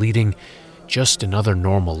 because leading just another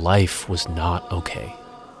normal life was not okay.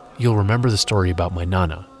 You'll remember the story about my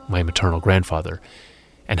Nana, my maternal grandfather,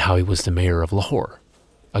 and how he was the mayor of Lahore,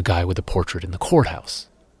 a guy with a portrait in the courthouse,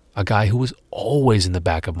 a guy who was always in the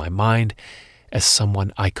back of my mind as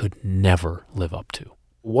someone I could never live up to.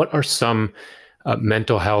 What are some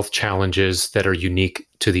mental health challenges that are unique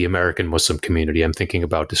to the American Muslim community? I'm thinking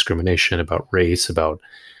about discrimination, about race, about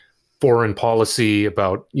foreign policy,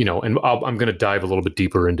 about, and I'm going to dive a little bit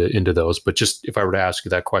deeper into those, but just if I were to ask you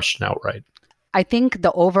that question outright. I think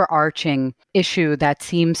the overarching issue that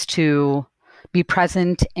seems to be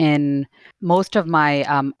present in most of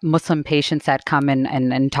my Muslim patients that come in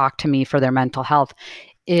and talk to me for their mental health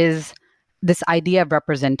is this idea of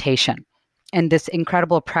representation and this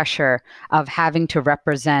incredible pressure of having to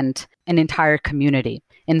represent an entire community.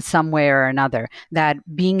 in some way or another, that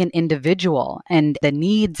being an individual and the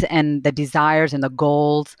needs and the desires and the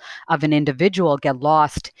goals of an individual get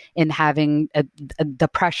lost in having the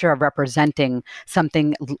pressure of representing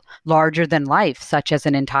something larger than life, such as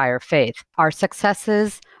an entire faith. Our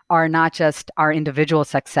successes are not just our individual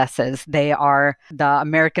successes, they are the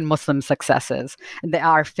American Muslim successes.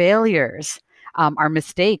 Our failures, our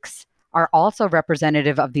mistakes are also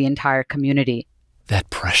representative of the entire community. That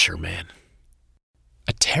pressure, man.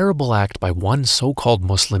 A terrible act by one so-called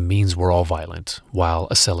Muslim means we're all violent, while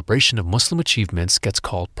a celebration of Muslim achievements gets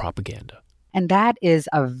called propaganda. And that is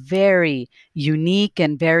a very unique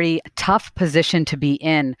and very tough position to be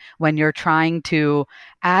in when you're trying to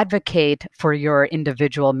advocate for your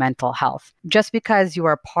individual mental health. Just because you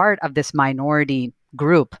are part of this minority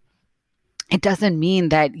group, it doesn't mean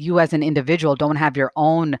that you as an individual don't have your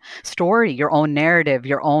own story, your own narrative,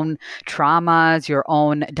 your own traumas, your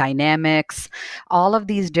own dynamics, all of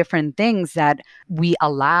these different things that we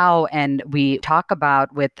allow and we talk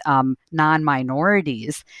about with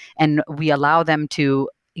non-minorities, and we allow them to,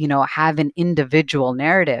 have an individual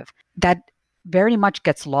narrative that very much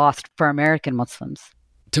gets lost for American Muslims.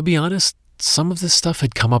 To be honest, some of this stuff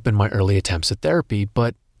had come up in my early attempts at therapy,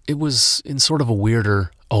 but it was in sort of a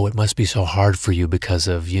weirder, oh, it must be so hard for you because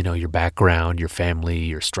of, your background, your family,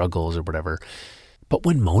 your struggles or whatever. But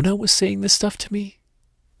when Mona was saying this stuff to me,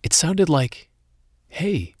 it sounded like,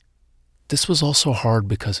 hey, this was also hard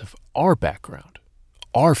because of our background,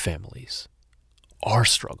 our families, our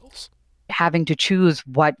struggles. Having to choose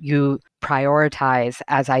what you prioritize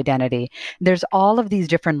as identity. There's all of these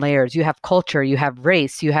different layers. You have culture, you have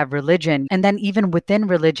race, you have religion. And then even within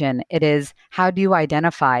religion, it is how do you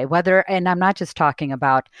identify whether, and I'm not just talking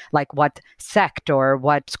about like what sect or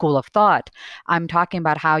what school of thought. I'm talking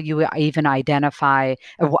about how you even identify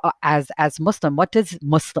as Muslim. What does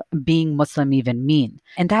being Muslim even mean?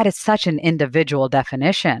 And that is such an individual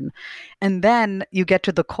definition. And then you get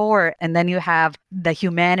to the core, and then you have the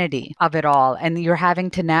humanity of it all. And you're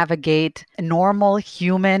having to navigate normal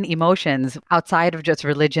human emotions outside of just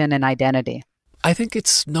religion and identity. I think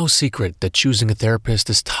it's no secret that choosing a therapist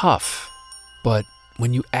is tough. But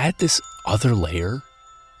when you add this other layer,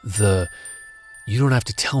 the you don't have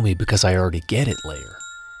to tell me because I already get it layer,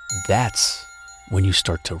 that's when you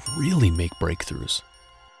start to really make breakthroughs.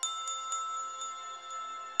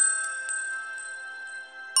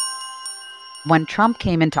 When Trump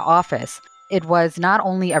came into office, it was not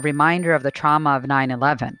only a reminder of the trauma of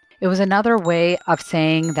 9/11, it was another way of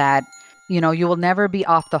saying that, you will never be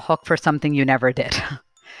off the hook for something you never did.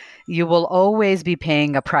 You will always be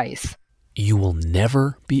paying a price. You will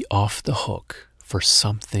never be off the hook for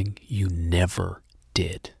something you never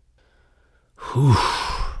did. Whew.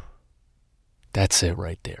 That's it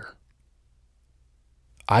right there.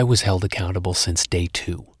 I was held accountable since day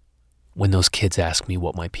 2, when those kids asked me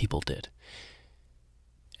what my people did.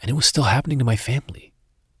 And it was still happening to my family,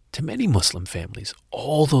 to many Muslim families,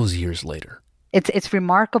 all those years later. It's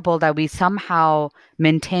remarkable that we somehow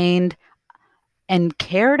maintained and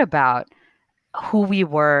cared about who we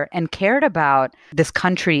were and cared about this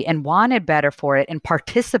country and wanted better for it and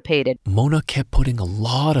participated. Mona kept putting a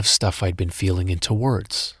lot of stuff I'd been feeling into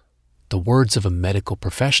words. The words of a medical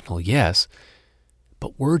professional, yes,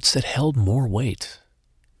 but words that held more weight,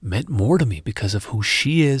 meant more to me because of who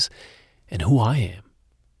she is and who I am.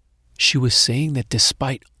 She was saying that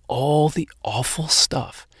despite all the awful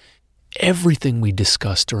stuff, everything we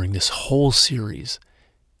discussed during this whole series,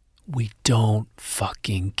 we don't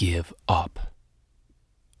fucking give up.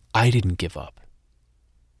 I didn't give up,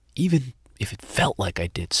 even if it felt like I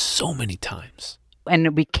did so many times.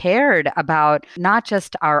 And we cared about not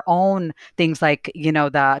just our own things like,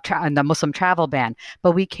 the Muslim travel ban,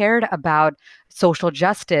 but we cared about social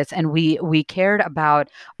justice, and we cared about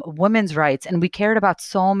women's rights, and we cared about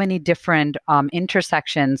so many different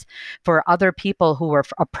intersections for other people who were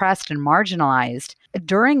oppressed and marginalized.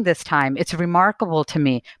 During this time, it's remarkable to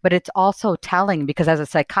me, but it's also telling because as a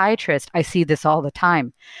psychiatrist, I see this all the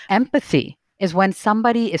time. Empathy is when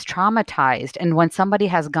somebody is traumatized and when somebody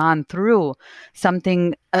has gone through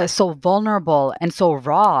something so vulnerable and so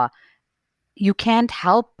raw, you can't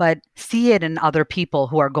help but see it in other people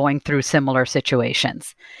who are going through similar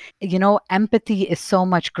situations. Empathy is so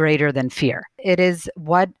much greater than fear. It is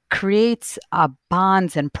what creates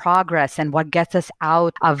bonds and progress and what gets us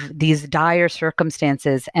out of these dire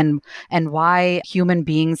circumstances and why human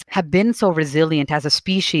beings have been so resilient as a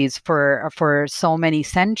species for so many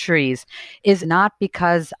centuries is not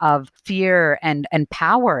because of fear and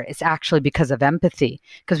power. It's actually because of empathy,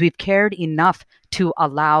 because we've cared enough to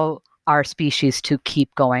allow our species to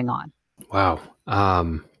keep going on. Wow.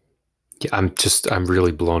 Yeah, I'm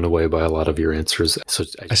really blown away by a lot of your answers. So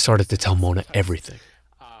I started to tell Mona everything.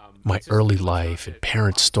 My early life and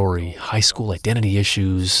parent story, high school identity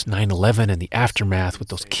issues, 9/11 and the aftermath with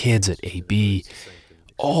those kids at AB,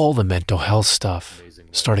 all the mental health stuff,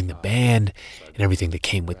 starting the band and everything that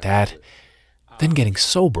came with that, then getting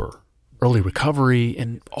sober, early recovery,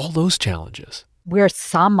 and all those challenges. We're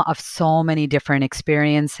some of so many different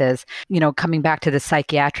experiences. Coming back to the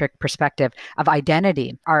psychiatric perspective of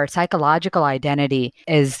identity, our psychological identity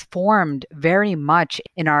is formed very much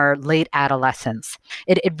in our late adolescence.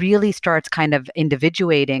 It really starts kind of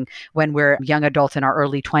individuating when we're young adults in our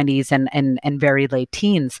early 20s and very late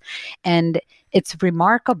teens. And it's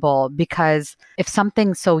remarkable because if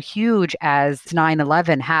something so huge as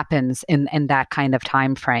 9/11 happens in that kind of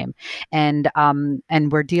time frame, and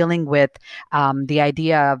we're dealing with the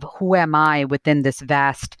idea of who am I within this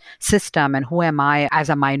vast system, and who am I as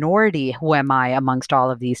a minority, who am I amongst all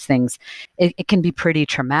of these things, it can be pretty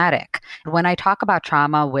traumatic. When I talk about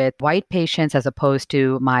trauma with white patients as opposed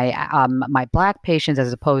to my Black patients,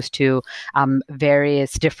 as opposed to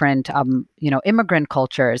various different immigrant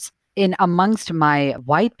cultures, in amongst my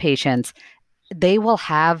white patients, they will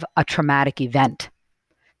have a traumatic event.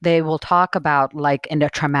 They will talk about like in a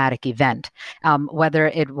traumatic event, whether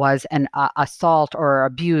it was an assault or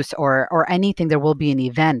abuse or anything, there will be an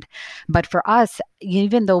event. But for us,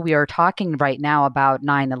 even though we are talking right now about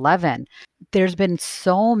 9/11, there's been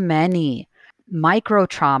so many micro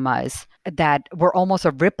traumas that were almost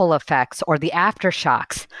a ripple effects or the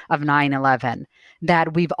aftershocks of 9/11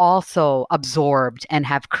 that we've also absorbed and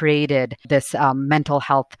have created this mental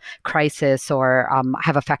health crisis or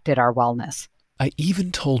have affected our wellness. I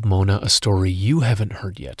even told Mona a story you haven't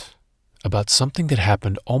heard yet about something that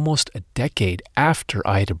happened almost a decade after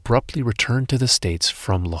I had abruptly returned to the States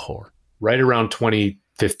from Lahore. Right around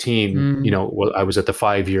 2015, I was at the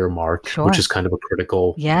 5-year mark, which is kind of a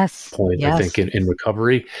critical point, I think, in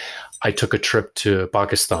recovery. I took a trip to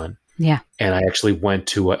Pakistan. Yeah. And I actually went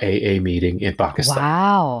to a AA meeting in Pakistan.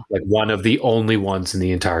 Wow. Like one of the only ones in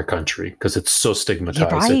the entire country because it's so stigmatized.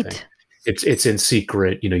 You're right. I think. It's in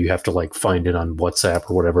secret. You have to like find it on WhatsApp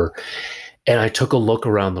or whatever. And I took a look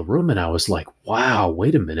around the room and I was like, wow,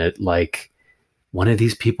 wait a minute. Like one of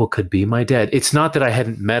these people could be my dad. It's not that I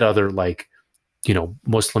hadn't met other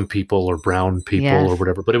Muslim people or brown people or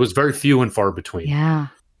whatever, but it was very few and far between. Yeah.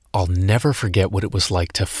 I'll never forget what it was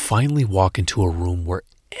like to finally walk into a room where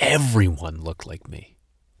everyone looked like me.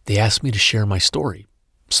 They asked me to share my story,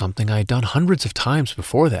 something I had done hundreds of times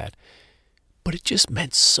before that. But it just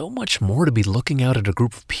meant so much more to be looking out at a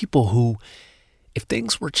group of people who, if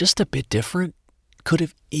things were just a bit different, could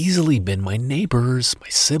have easily been my neighbors, my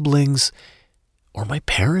siblings, or my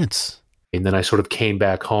parents. And then I sort of came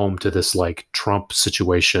back home to this like Trump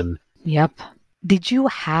situation. Yep. Did you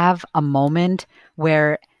have a moment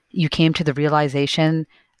where you came to the realization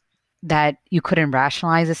that you couldn't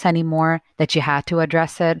rationalize this anymore, that you had to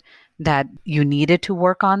address it, that you needed to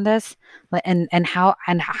work on this? And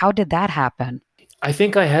how did that happen? I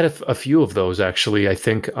think I had a few of those, actually. I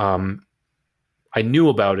think I knew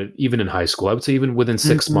about it even in high school. I would say even within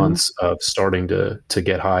 6 months of starting to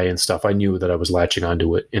get high and stuff, I knew that I was latching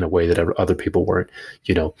onto it in a way that other people weren't,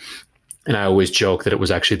 And I always joke that it was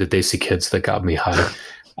actually the Desi kids that got me high.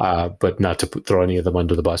 But not to throw any of them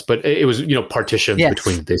under the bus, but it was, partitions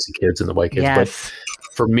between the Desi kids and the white kids. Yes.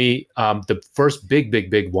 But for me, the first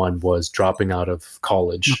big one was dropping out of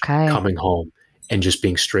college, coming home and just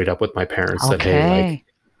being straight up with my parents that, hey, like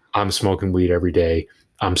I'm smoking weed every day.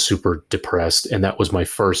 I'm super depressed. And that was my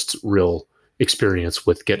first real experience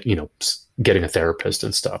with getting a therapist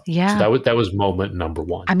and stuff. Yeah. So that was moment number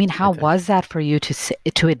one. I mean, how was that for you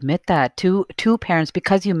to admit that to parents,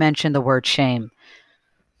 because you mentioned the word shame?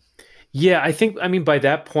 Yeah, by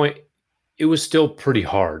that point, it was still pretty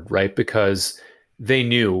hard, right? Because they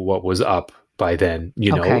knew what was up by then,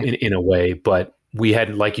 in a way, but we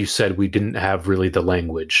hadn't, like you said, we didn't have really the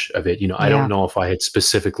language of it. I don't know if I had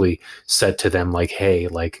specifically said to them like, hey,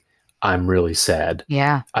 like, I'm really sad.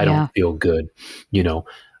 Yeah. I don't feel good,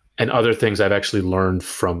 and other things I've actually learned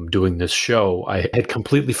from doing this show. I had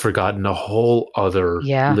completely forgotten a whole other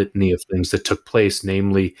litany of things that took place,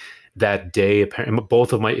 namely that day.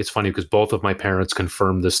 It's funny because both of my parents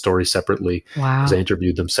confirmed this story separately. Wow. Because I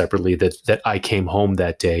interviewed them separately, that I came home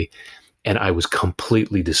that day and I was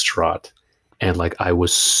completely distraught. And like, I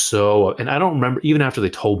was and I don't remember, even after they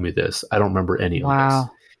told me this, I don't remember any of this.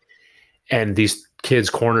 And these kids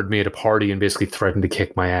cornered me at a party and basically threatened to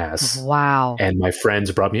kick my ass. Wow. And my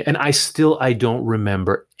friends brought me, and I don't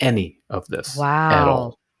remember any of this at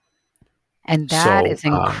all. And that is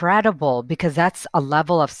incredible, because that's a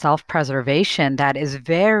level of self-preservation that is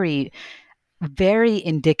very, very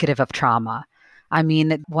indicative of trauma. I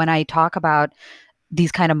mean, when I talk about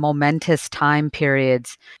these kind of momentous time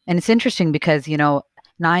periods, and it's interesting because,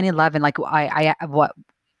 9/11, like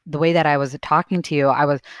the way that I was talking to you, I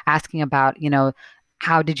was asking about,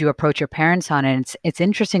 how did you approach your parents on it? And it's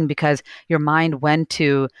interesting because your mind went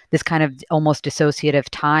to this kind of almost dissociative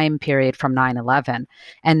time period from 9/11.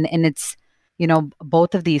 And it's,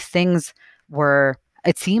 both of these things were,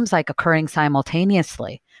 it seems like, occurring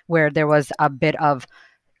simultaneously, where there was a bit of,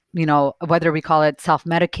 whether we call it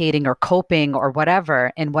self-medicating or coping or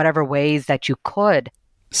whatever, in whatever ways that you could.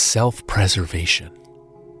 Self-preservation.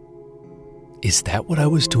 Is that what I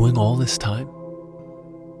was doing all this time?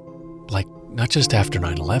 Like, not just after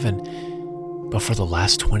 9/11, but for the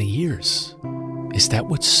last 20 years. Is that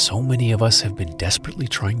what so many of us have been desperately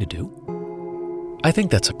trying to do? I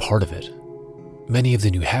think that's a part of it. Many of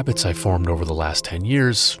the new habits I formed over the last 10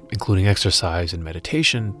 years, including exercise and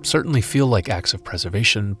meditation, certainly feel like acts of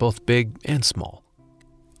preservation, both big and small.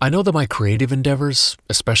 I know that my creative endeavors,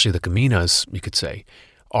 especially the Caminas, you could say,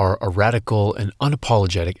 are a radical and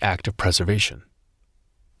unapologetic act of preservation.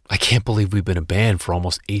 I can't believe we've been a band for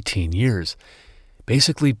almost 18 years,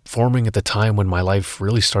 basically forming at the time when my life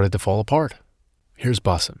really started to fall apart. Here's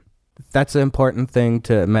Bassem. That's an important thing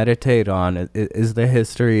to meditate on, is the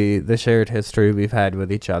history, the shared history we've had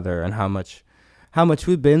with each other, and how much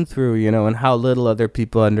we've been through, and how little other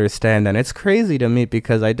people understand. And it's crazy to me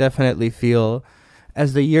because I definitely feel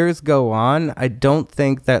as the years go on, I don't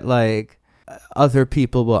think that other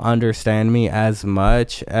people will understand me as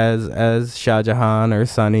much as Shah Jahan or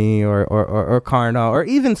Sunny or Karna, or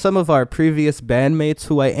even some of our previous bandmates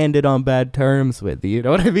who I ended on bad terms with. You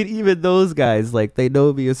know what I mean? Even those guys, they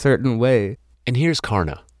know me a certain way. And here's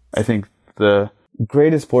Karna. I think the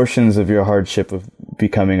greatest portions of your hardship of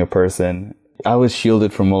becoming a person, I was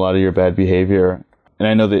shielded from a lot of your bad behavior. And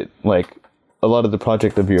I know that a lot of the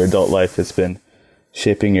project of your adult life has been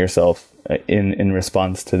shaping yourself in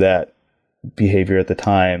response to that behavior at the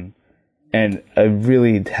time. And I'm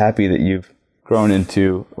really happy that you've grown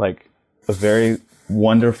into a very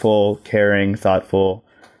wonderful, caring, thoughtful,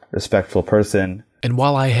 respectful person. And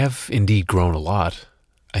while I have indeed grown a lot,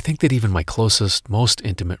 I think that even my closest, most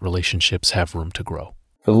intimate relationships have room to grow.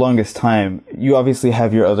 For the longest time, you obviously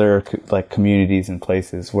have your other communities and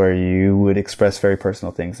places where you would express very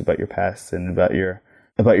personal things about your past and about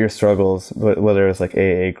your struggles, whether it's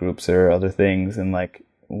AA groups or other things. And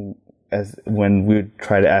as when we would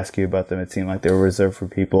try to ask you about them, it seemed like they were reserved for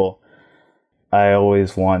people. I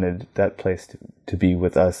always wanted that place to be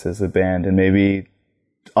with us as a band, and maybe,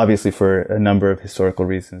 obviously for a number of historical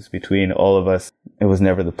reasons between all of us, it was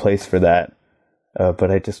never the place for that.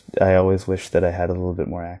 But I always wish that I had a little bit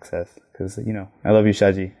more access, because, I love you,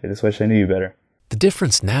 Shaji. I just wish I knew you better. The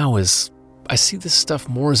difference now is I see this stuff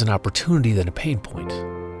more as an opportunity than a pain point.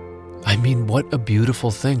 I mean, what a beautiful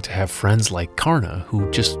thing to have friends like Karna who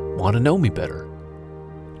just want to know me better.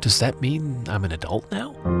 Does that mean I'm an adult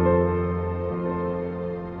now?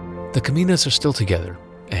 The Caminas are still together,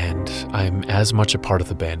 and I'm as much a part of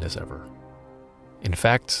the band as ever. In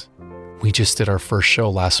fact, we just did our first show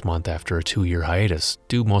last month after a 2-year hiatus,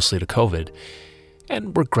 due mostly to COVID,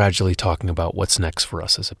 and we're gradually talking about what's next for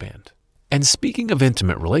us as a band. And speaking of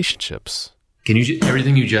intimate relationships...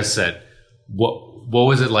 Everything you just said, what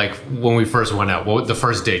was it like when we first went out? What the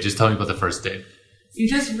first date? Just tell me about the first date. You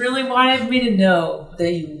just really wanted me to know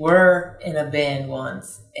that you were in a band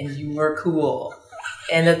once and you were cool,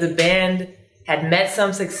 and that the band had met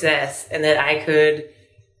some success, and that I could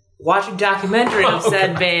watch a documentary of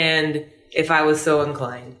said band if I was so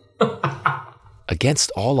inclined.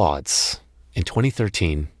 Against all odds, in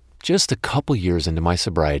 2013, just a couple years into my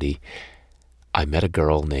sobriety, I met a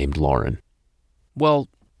girl named Lauren. Well,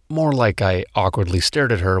 more like I awkwardly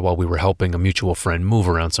stared at her while we were helping a mutual friend move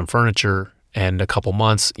around some furniture, and a couple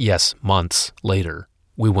months later,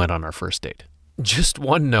 we went on our first date. Just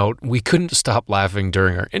one note, we couldn't stop laughing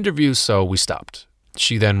during our interview, so we stopped.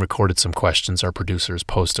 She then recorded some questions our producers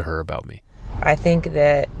posed to her about me. I think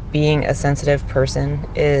that being a sensitive person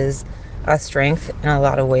is a strength in a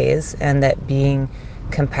lot of ways, and that being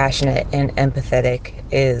compassionate and empathetic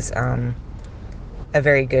is a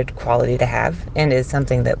very good quality to have, and is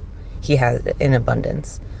something that he has in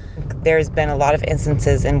abundance. There's been a lot of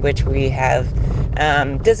instances in which we have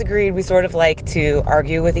disagreed. We sort of like to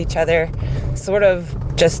argue with each other, sort of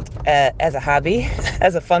just as a hobby,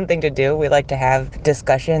 as a fun thing to do. We like to have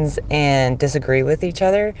discussions and disagree with each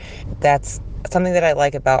other. That's something that I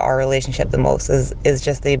like about our relationship the most, is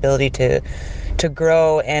just the ability to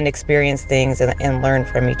grow and experience things and learn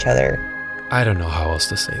from each other. I don't know how else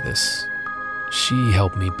to say this. She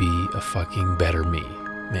helped me be a fucking better me,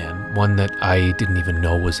 man. One that I didn't even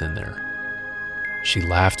know was in there. She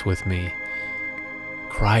laughed with me,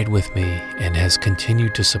 cried with me, and has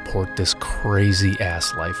continued to support this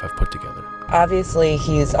crazy-ass life I've put together. Obviously,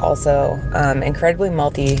 he's also incredibly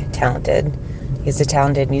multi-talented. He's a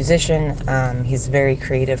talented musician. He's a very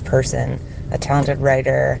creative person, a talented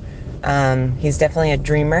writer. He's definitely a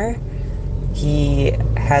dreamer. He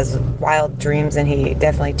has wild dreams, and he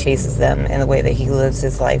definitely chases them in the way that he lives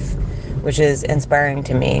his life, which is inspiring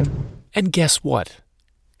to me. And guess what?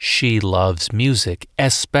 She loves music,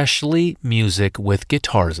 especially music with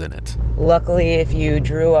guitars in it. Luckily, if you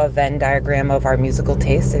drew a Venn diagram of our musical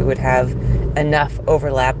tastes, it would have enough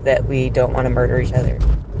overlap that we don't want to murder each other.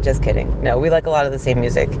 Just kidding. No, we like a lot of the same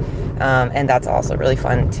music, and that's also really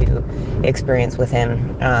fun to experience with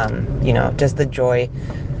him. Just the joy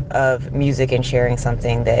of music and sharing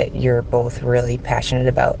something that you're both really passionate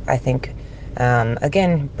about, I think,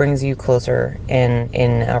 again, brings you closer in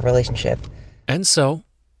a relationship. And so,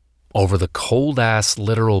 over the cold-ass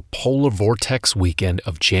literal polar vortex weekend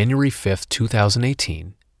of January 5th,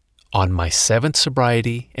 2018, on my 7th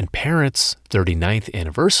sobriety and parents' 39th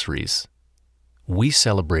anniversaries, we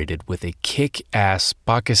celebrated with a kick-ass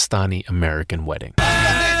Pakistani-American wedding.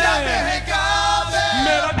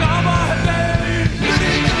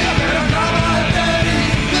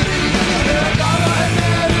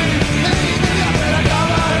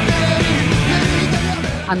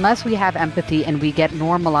 Unless we have empathy and we get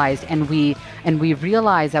normalized and we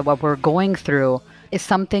realize that what we're going through is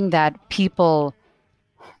something that people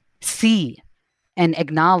see and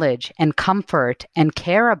acknowledge and comfort and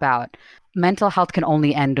care about, mental health can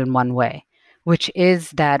only end in one way, which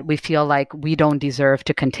is that we feel like we don't deserve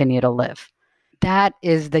to continue to live. That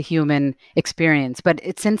is the human experience. But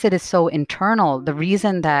since it is so internal, the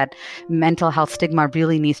reason that mental health stigma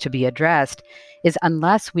really needs to be addressed is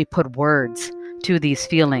unless we put words to these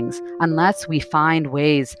feelings, unless we find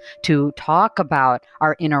ways to talk about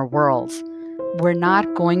our inner worlds, we're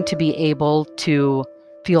not going to be able to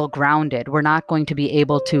feel grounded. We're not going to be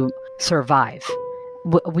able to survive.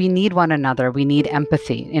 We need one another. We need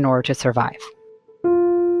empathy in order to survive.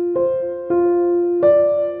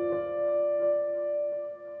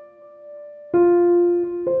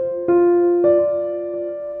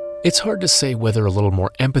 It's hard to say whether a little more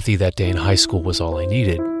empathy that day in high school was all I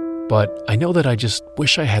needed, but I know that I just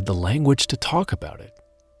wish I had the language to talk about it,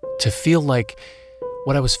 to feel like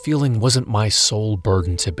what I was feeling wasn't my sole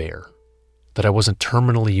burden to bear, that I wasn't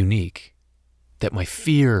terminally unique, that my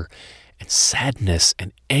fear and sadness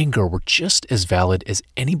and anger were just as valid as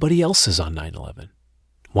anybody else's on 9/11.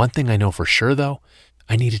 One thing I know for sure, though,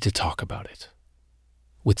 I needed to talk about it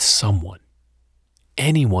with someone,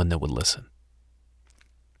 anyone that would listen.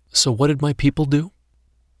 So what did my people do?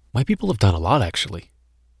 My people have done a lot, actually.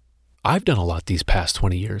 I've done a lot these past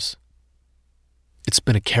 20 years. It's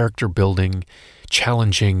been a character-building,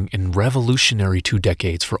 challenging, and revolutionary 2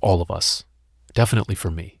 decades for all of us. Definitely for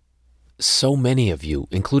me. So many of you,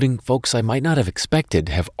 including folks I might not have expected,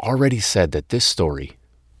 have already said that this story,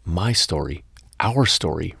 my story, our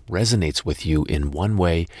story, resonates with you in one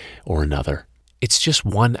way or another. It's just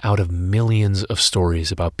one out of millions of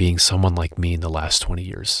stories about being someone like me in the last 20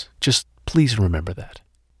 years. Just please remember that.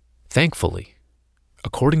 Thankfully,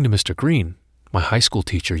 according to Mr. Green, my high school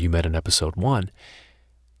teacher you met in episode 1,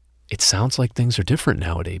 it sounds like things are different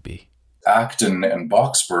now at AB. Acton and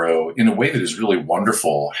Boxborough, in a way that is really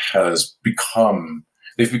wonderful,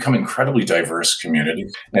 they've become incredibly diverse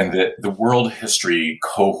communities, and that the world history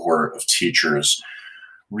cohort of teachers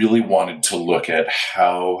really wanted to look at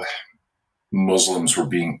how Muslims were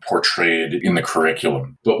being portrayed in the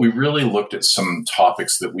curriculum. But we really looked at some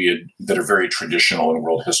topics that are very traditional in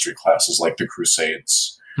world history classes, like the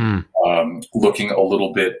Crusades. Looking a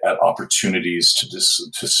little bit at opportunities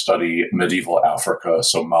to study medieval Africa,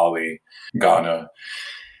 so Mali, Ghana,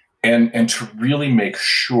 and to really make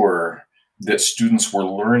sure that students were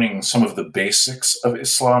learning some of the basics of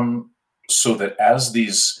Islam, so that as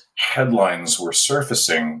these headlines were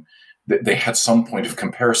surfacing, that they had some point of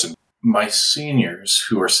comparison. My seniors,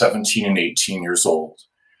 who are 17 and 18 years old,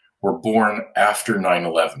 were born after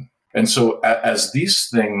 9/11. And so as these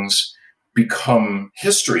things become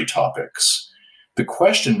history topics, the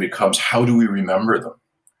question becomes, how do we remember them?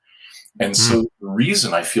 And so the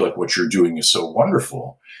reason I feel like what you're doing is so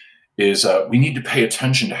wonderful is we need to pay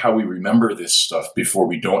attention to how we remember this stuff before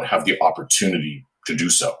we don't have the opportunity to do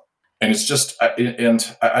so. And it's just,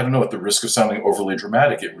 and I don't know, at the risk of sounding overly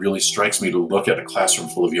dramatic, it really strikes me to look at a classroom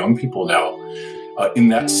full of young people now in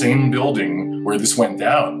that same building where this went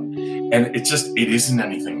down, and it isn't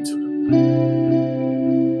anything to them.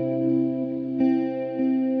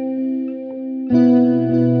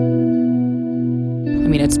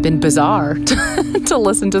 been bizarre to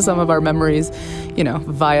listen to some of our memories,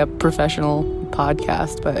 via professional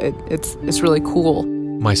podcast, but it's really cool.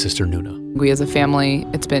 My sister Nuna. We as a family,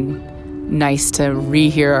 it's been nice to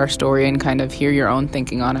rehear our story and kind of hear your own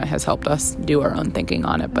thinking on it has helped us do our own thinking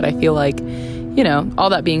on it. But I feel like, all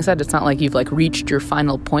that being said, it's not like you've reached your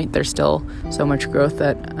final point. There's still so much growth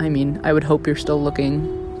that, I would hope you're still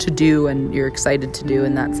looking to do and you're excited to do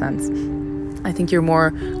in that sense. I think you're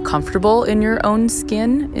more comfortable in your own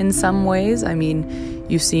skin in some ways.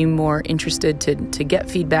 You seem more interested to get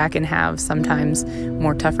feedback and have sometimes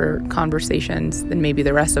more tougher conversations than maybe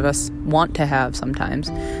the rest of us want to have sometimes.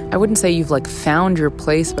 I wouldn't say you've found your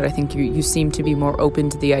place, but I think you seem to be more open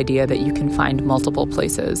to the idea that you can find multiple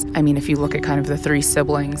places. If you look at kind of the three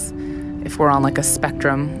siblings, if we're on a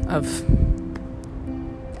spectrum of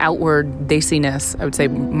outward desiness, I would say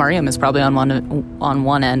Mariam is probably on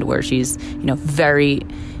one end where she's very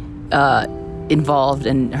involved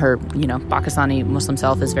in her Pakistani Muslim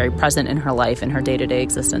self, is very present in her life and her day-to-day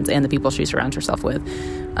existence and the people she surrounds herself with,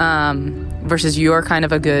 versus you're kind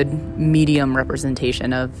of a good medium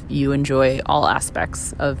representation of you enjoy all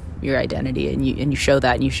aspects of your identity and you show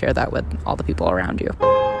that and you share that with all the people around you.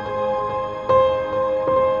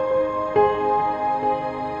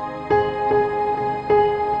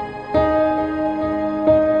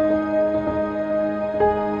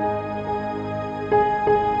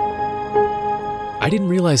 I didn't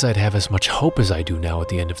realize I'd have as much hope as I do now at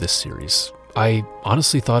the end of this series. I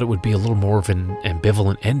honestly thought it would be a little more of an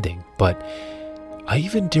ambivalent ending, but I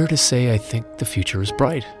even dare to say I think the future is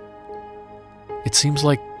bright. It seems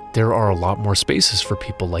like there are a lot more spaces for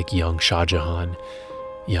people like young Shah Jahan,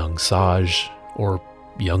 young Saj, or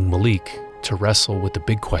young Malik to wrestle with the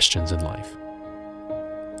big questions in life.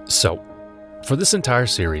 So, for this entire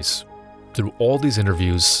series, through all these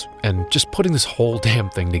interviews and just putting this whole damn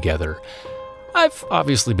thing together, I've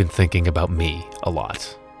obviously been thinking about me a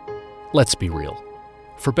lot. Let's be real.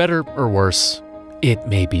 For better or worse, it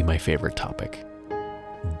may be my favorite topic.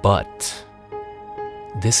 But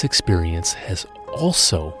this experience has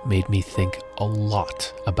also made me think a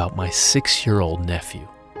lot about my 6-year-old nephew,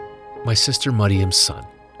 my sister Mariam's son,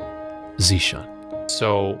 Zishan.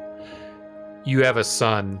 So you have a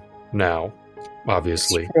son now,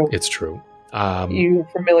 obviously. It's true. You're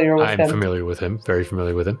familiar with him? I'm familiar with him, very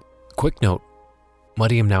familiar with him. Quick note,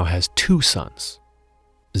 Mariam now has 2 sons.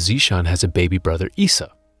 Zishan has a baby brother, Isa,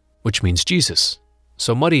 which means Jesus.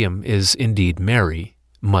 So Mariam is indeed Mary,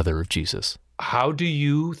 mother of Jesus. How do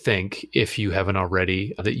you think, if you haven't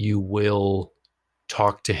already, that you will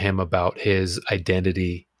talk to him about his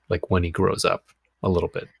identity, when he grows up a little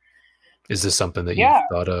bit? Is this something that you've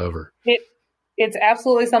thought of? Or? It's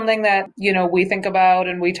absolutely something that, we think about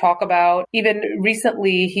and we talk about. Even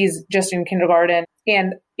recently, he's just in kindergarten.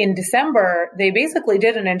 And in December, they basically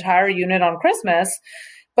did an entire unit on Christmas,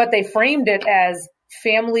 but they framed it as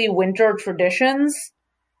family winter traditions.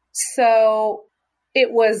 So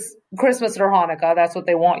it was Christmas or Hanukkah. That's what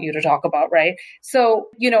they want you to talk about, right? So,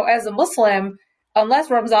 as a Muslim,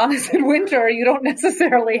 unless Ramzan is in winter, you don't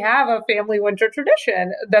necessarily have a family winter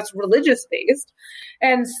tradition that's religious based.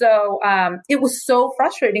 And so it was so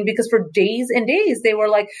frustrating because for days and days, they were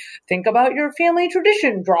like, think about your family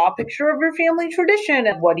tradition, draw a picture of your family tradition.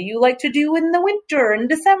 And what do you like to do in the winter in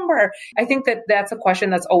December? I think that that's a question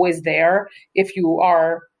that's always there if you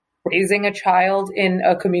are raising a child in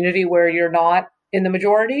a community where you're not in the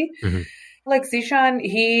majority. Mm-hmm. Like Zishan,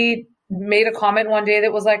 he made a comment one day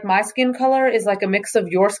that was like, my skin color is like a mix of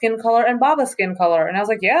your skin color and Baba's skin color. And I was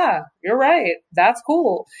like, yeah, you're right. That's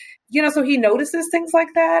cool. So he notices things like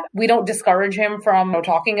that. We don't discourage him from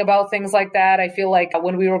talking about things like that. I feel like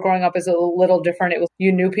when we were growing up, it's a little different. It was,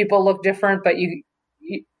 you knew people looked different, but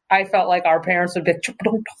I felt like our parents would be,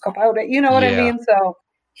 don't talk about it. You know what I mean? So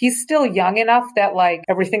he's still young enough that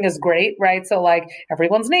everything is great, right? So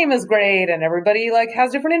everyone's name is great and everybody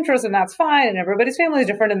has different interests and that's fine. And everybody's family is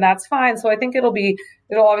different and that's fine. So I think it'll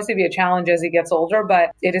obviously be a challenge as he gets older,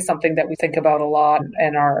 but it is something that we think about a lot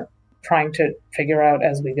and are trying to figure out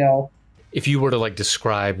as we go. If you were to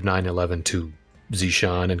describe 9/11 to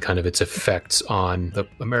Zishan and kind of its effects on the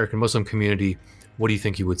American Muslim community, what do you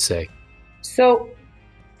think you would say? So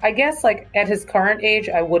I guess at his current age,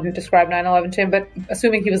 I wouldn't describe 9/11 to him, but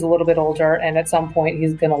assuming he was a little bit older and at some point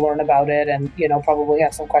he's going to learn about it and, probably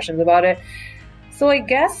have some questions about it. So I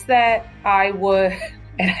guess that I would,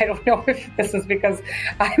 and I don't know if this is because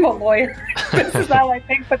I'm a lawyer, this is how I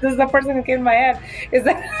think, but this is the first thing that came to my head, is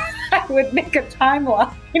that I would make a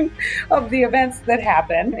timeline of the events that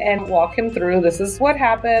happened and walk him through, this is what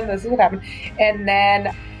happened, and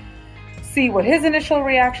then see what his initial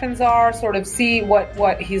reactions are, sort of see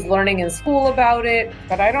what he's learning in school about it.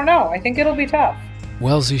 But I don't know. I think it'll be tough.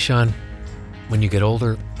 Well, Zishan, when you get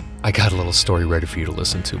older, I got a little story ready for you to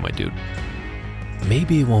listen to, my dude.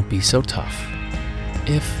 Maybe it won't be so tough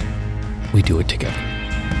if we do it together.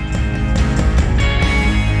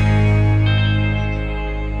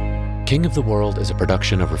 King of the World is a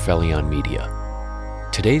production of Rifelion Media.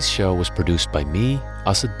 Today's show was produced by me,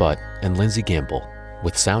 Asad Butt, and Lindsay Gamble,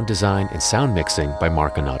 with sound design and sound mixing by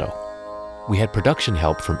Mark Anato. We had production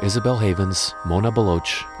help from Isabel Havens, Mona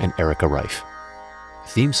Baloch, and Erica Reif.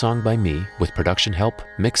 Theme song by me, with production help,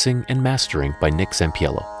 mixing, and mastering by Nick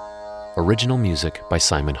Zampiello. Original music by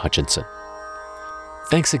Simon Hutchinson.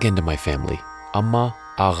 Thanks again to my family, Amma,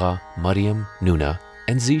 Agha, Mariam, Nuna,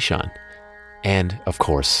 and Zishan. And, of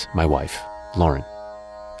course, my wife, Lauren.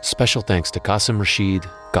 Special thanks to Qasim Rashid,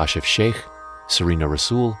 Kashif Sheikh, Serena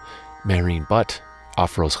Rasool, Marine Butt,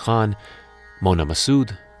 Afroz Khan, Mona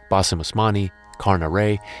Masood, Basim Osmani, Karna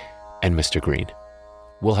Ray, and Mr. Green.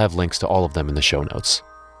 We'll have links to all of them in the show notes.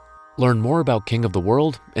 Learn more about King of the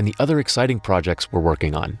World and the other exciting projects we're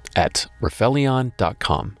working on at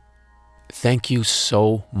Rifelion.com. Thank you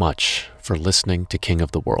so much for listening to King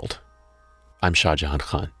of the World. I'm Shah Jahan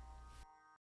Khan.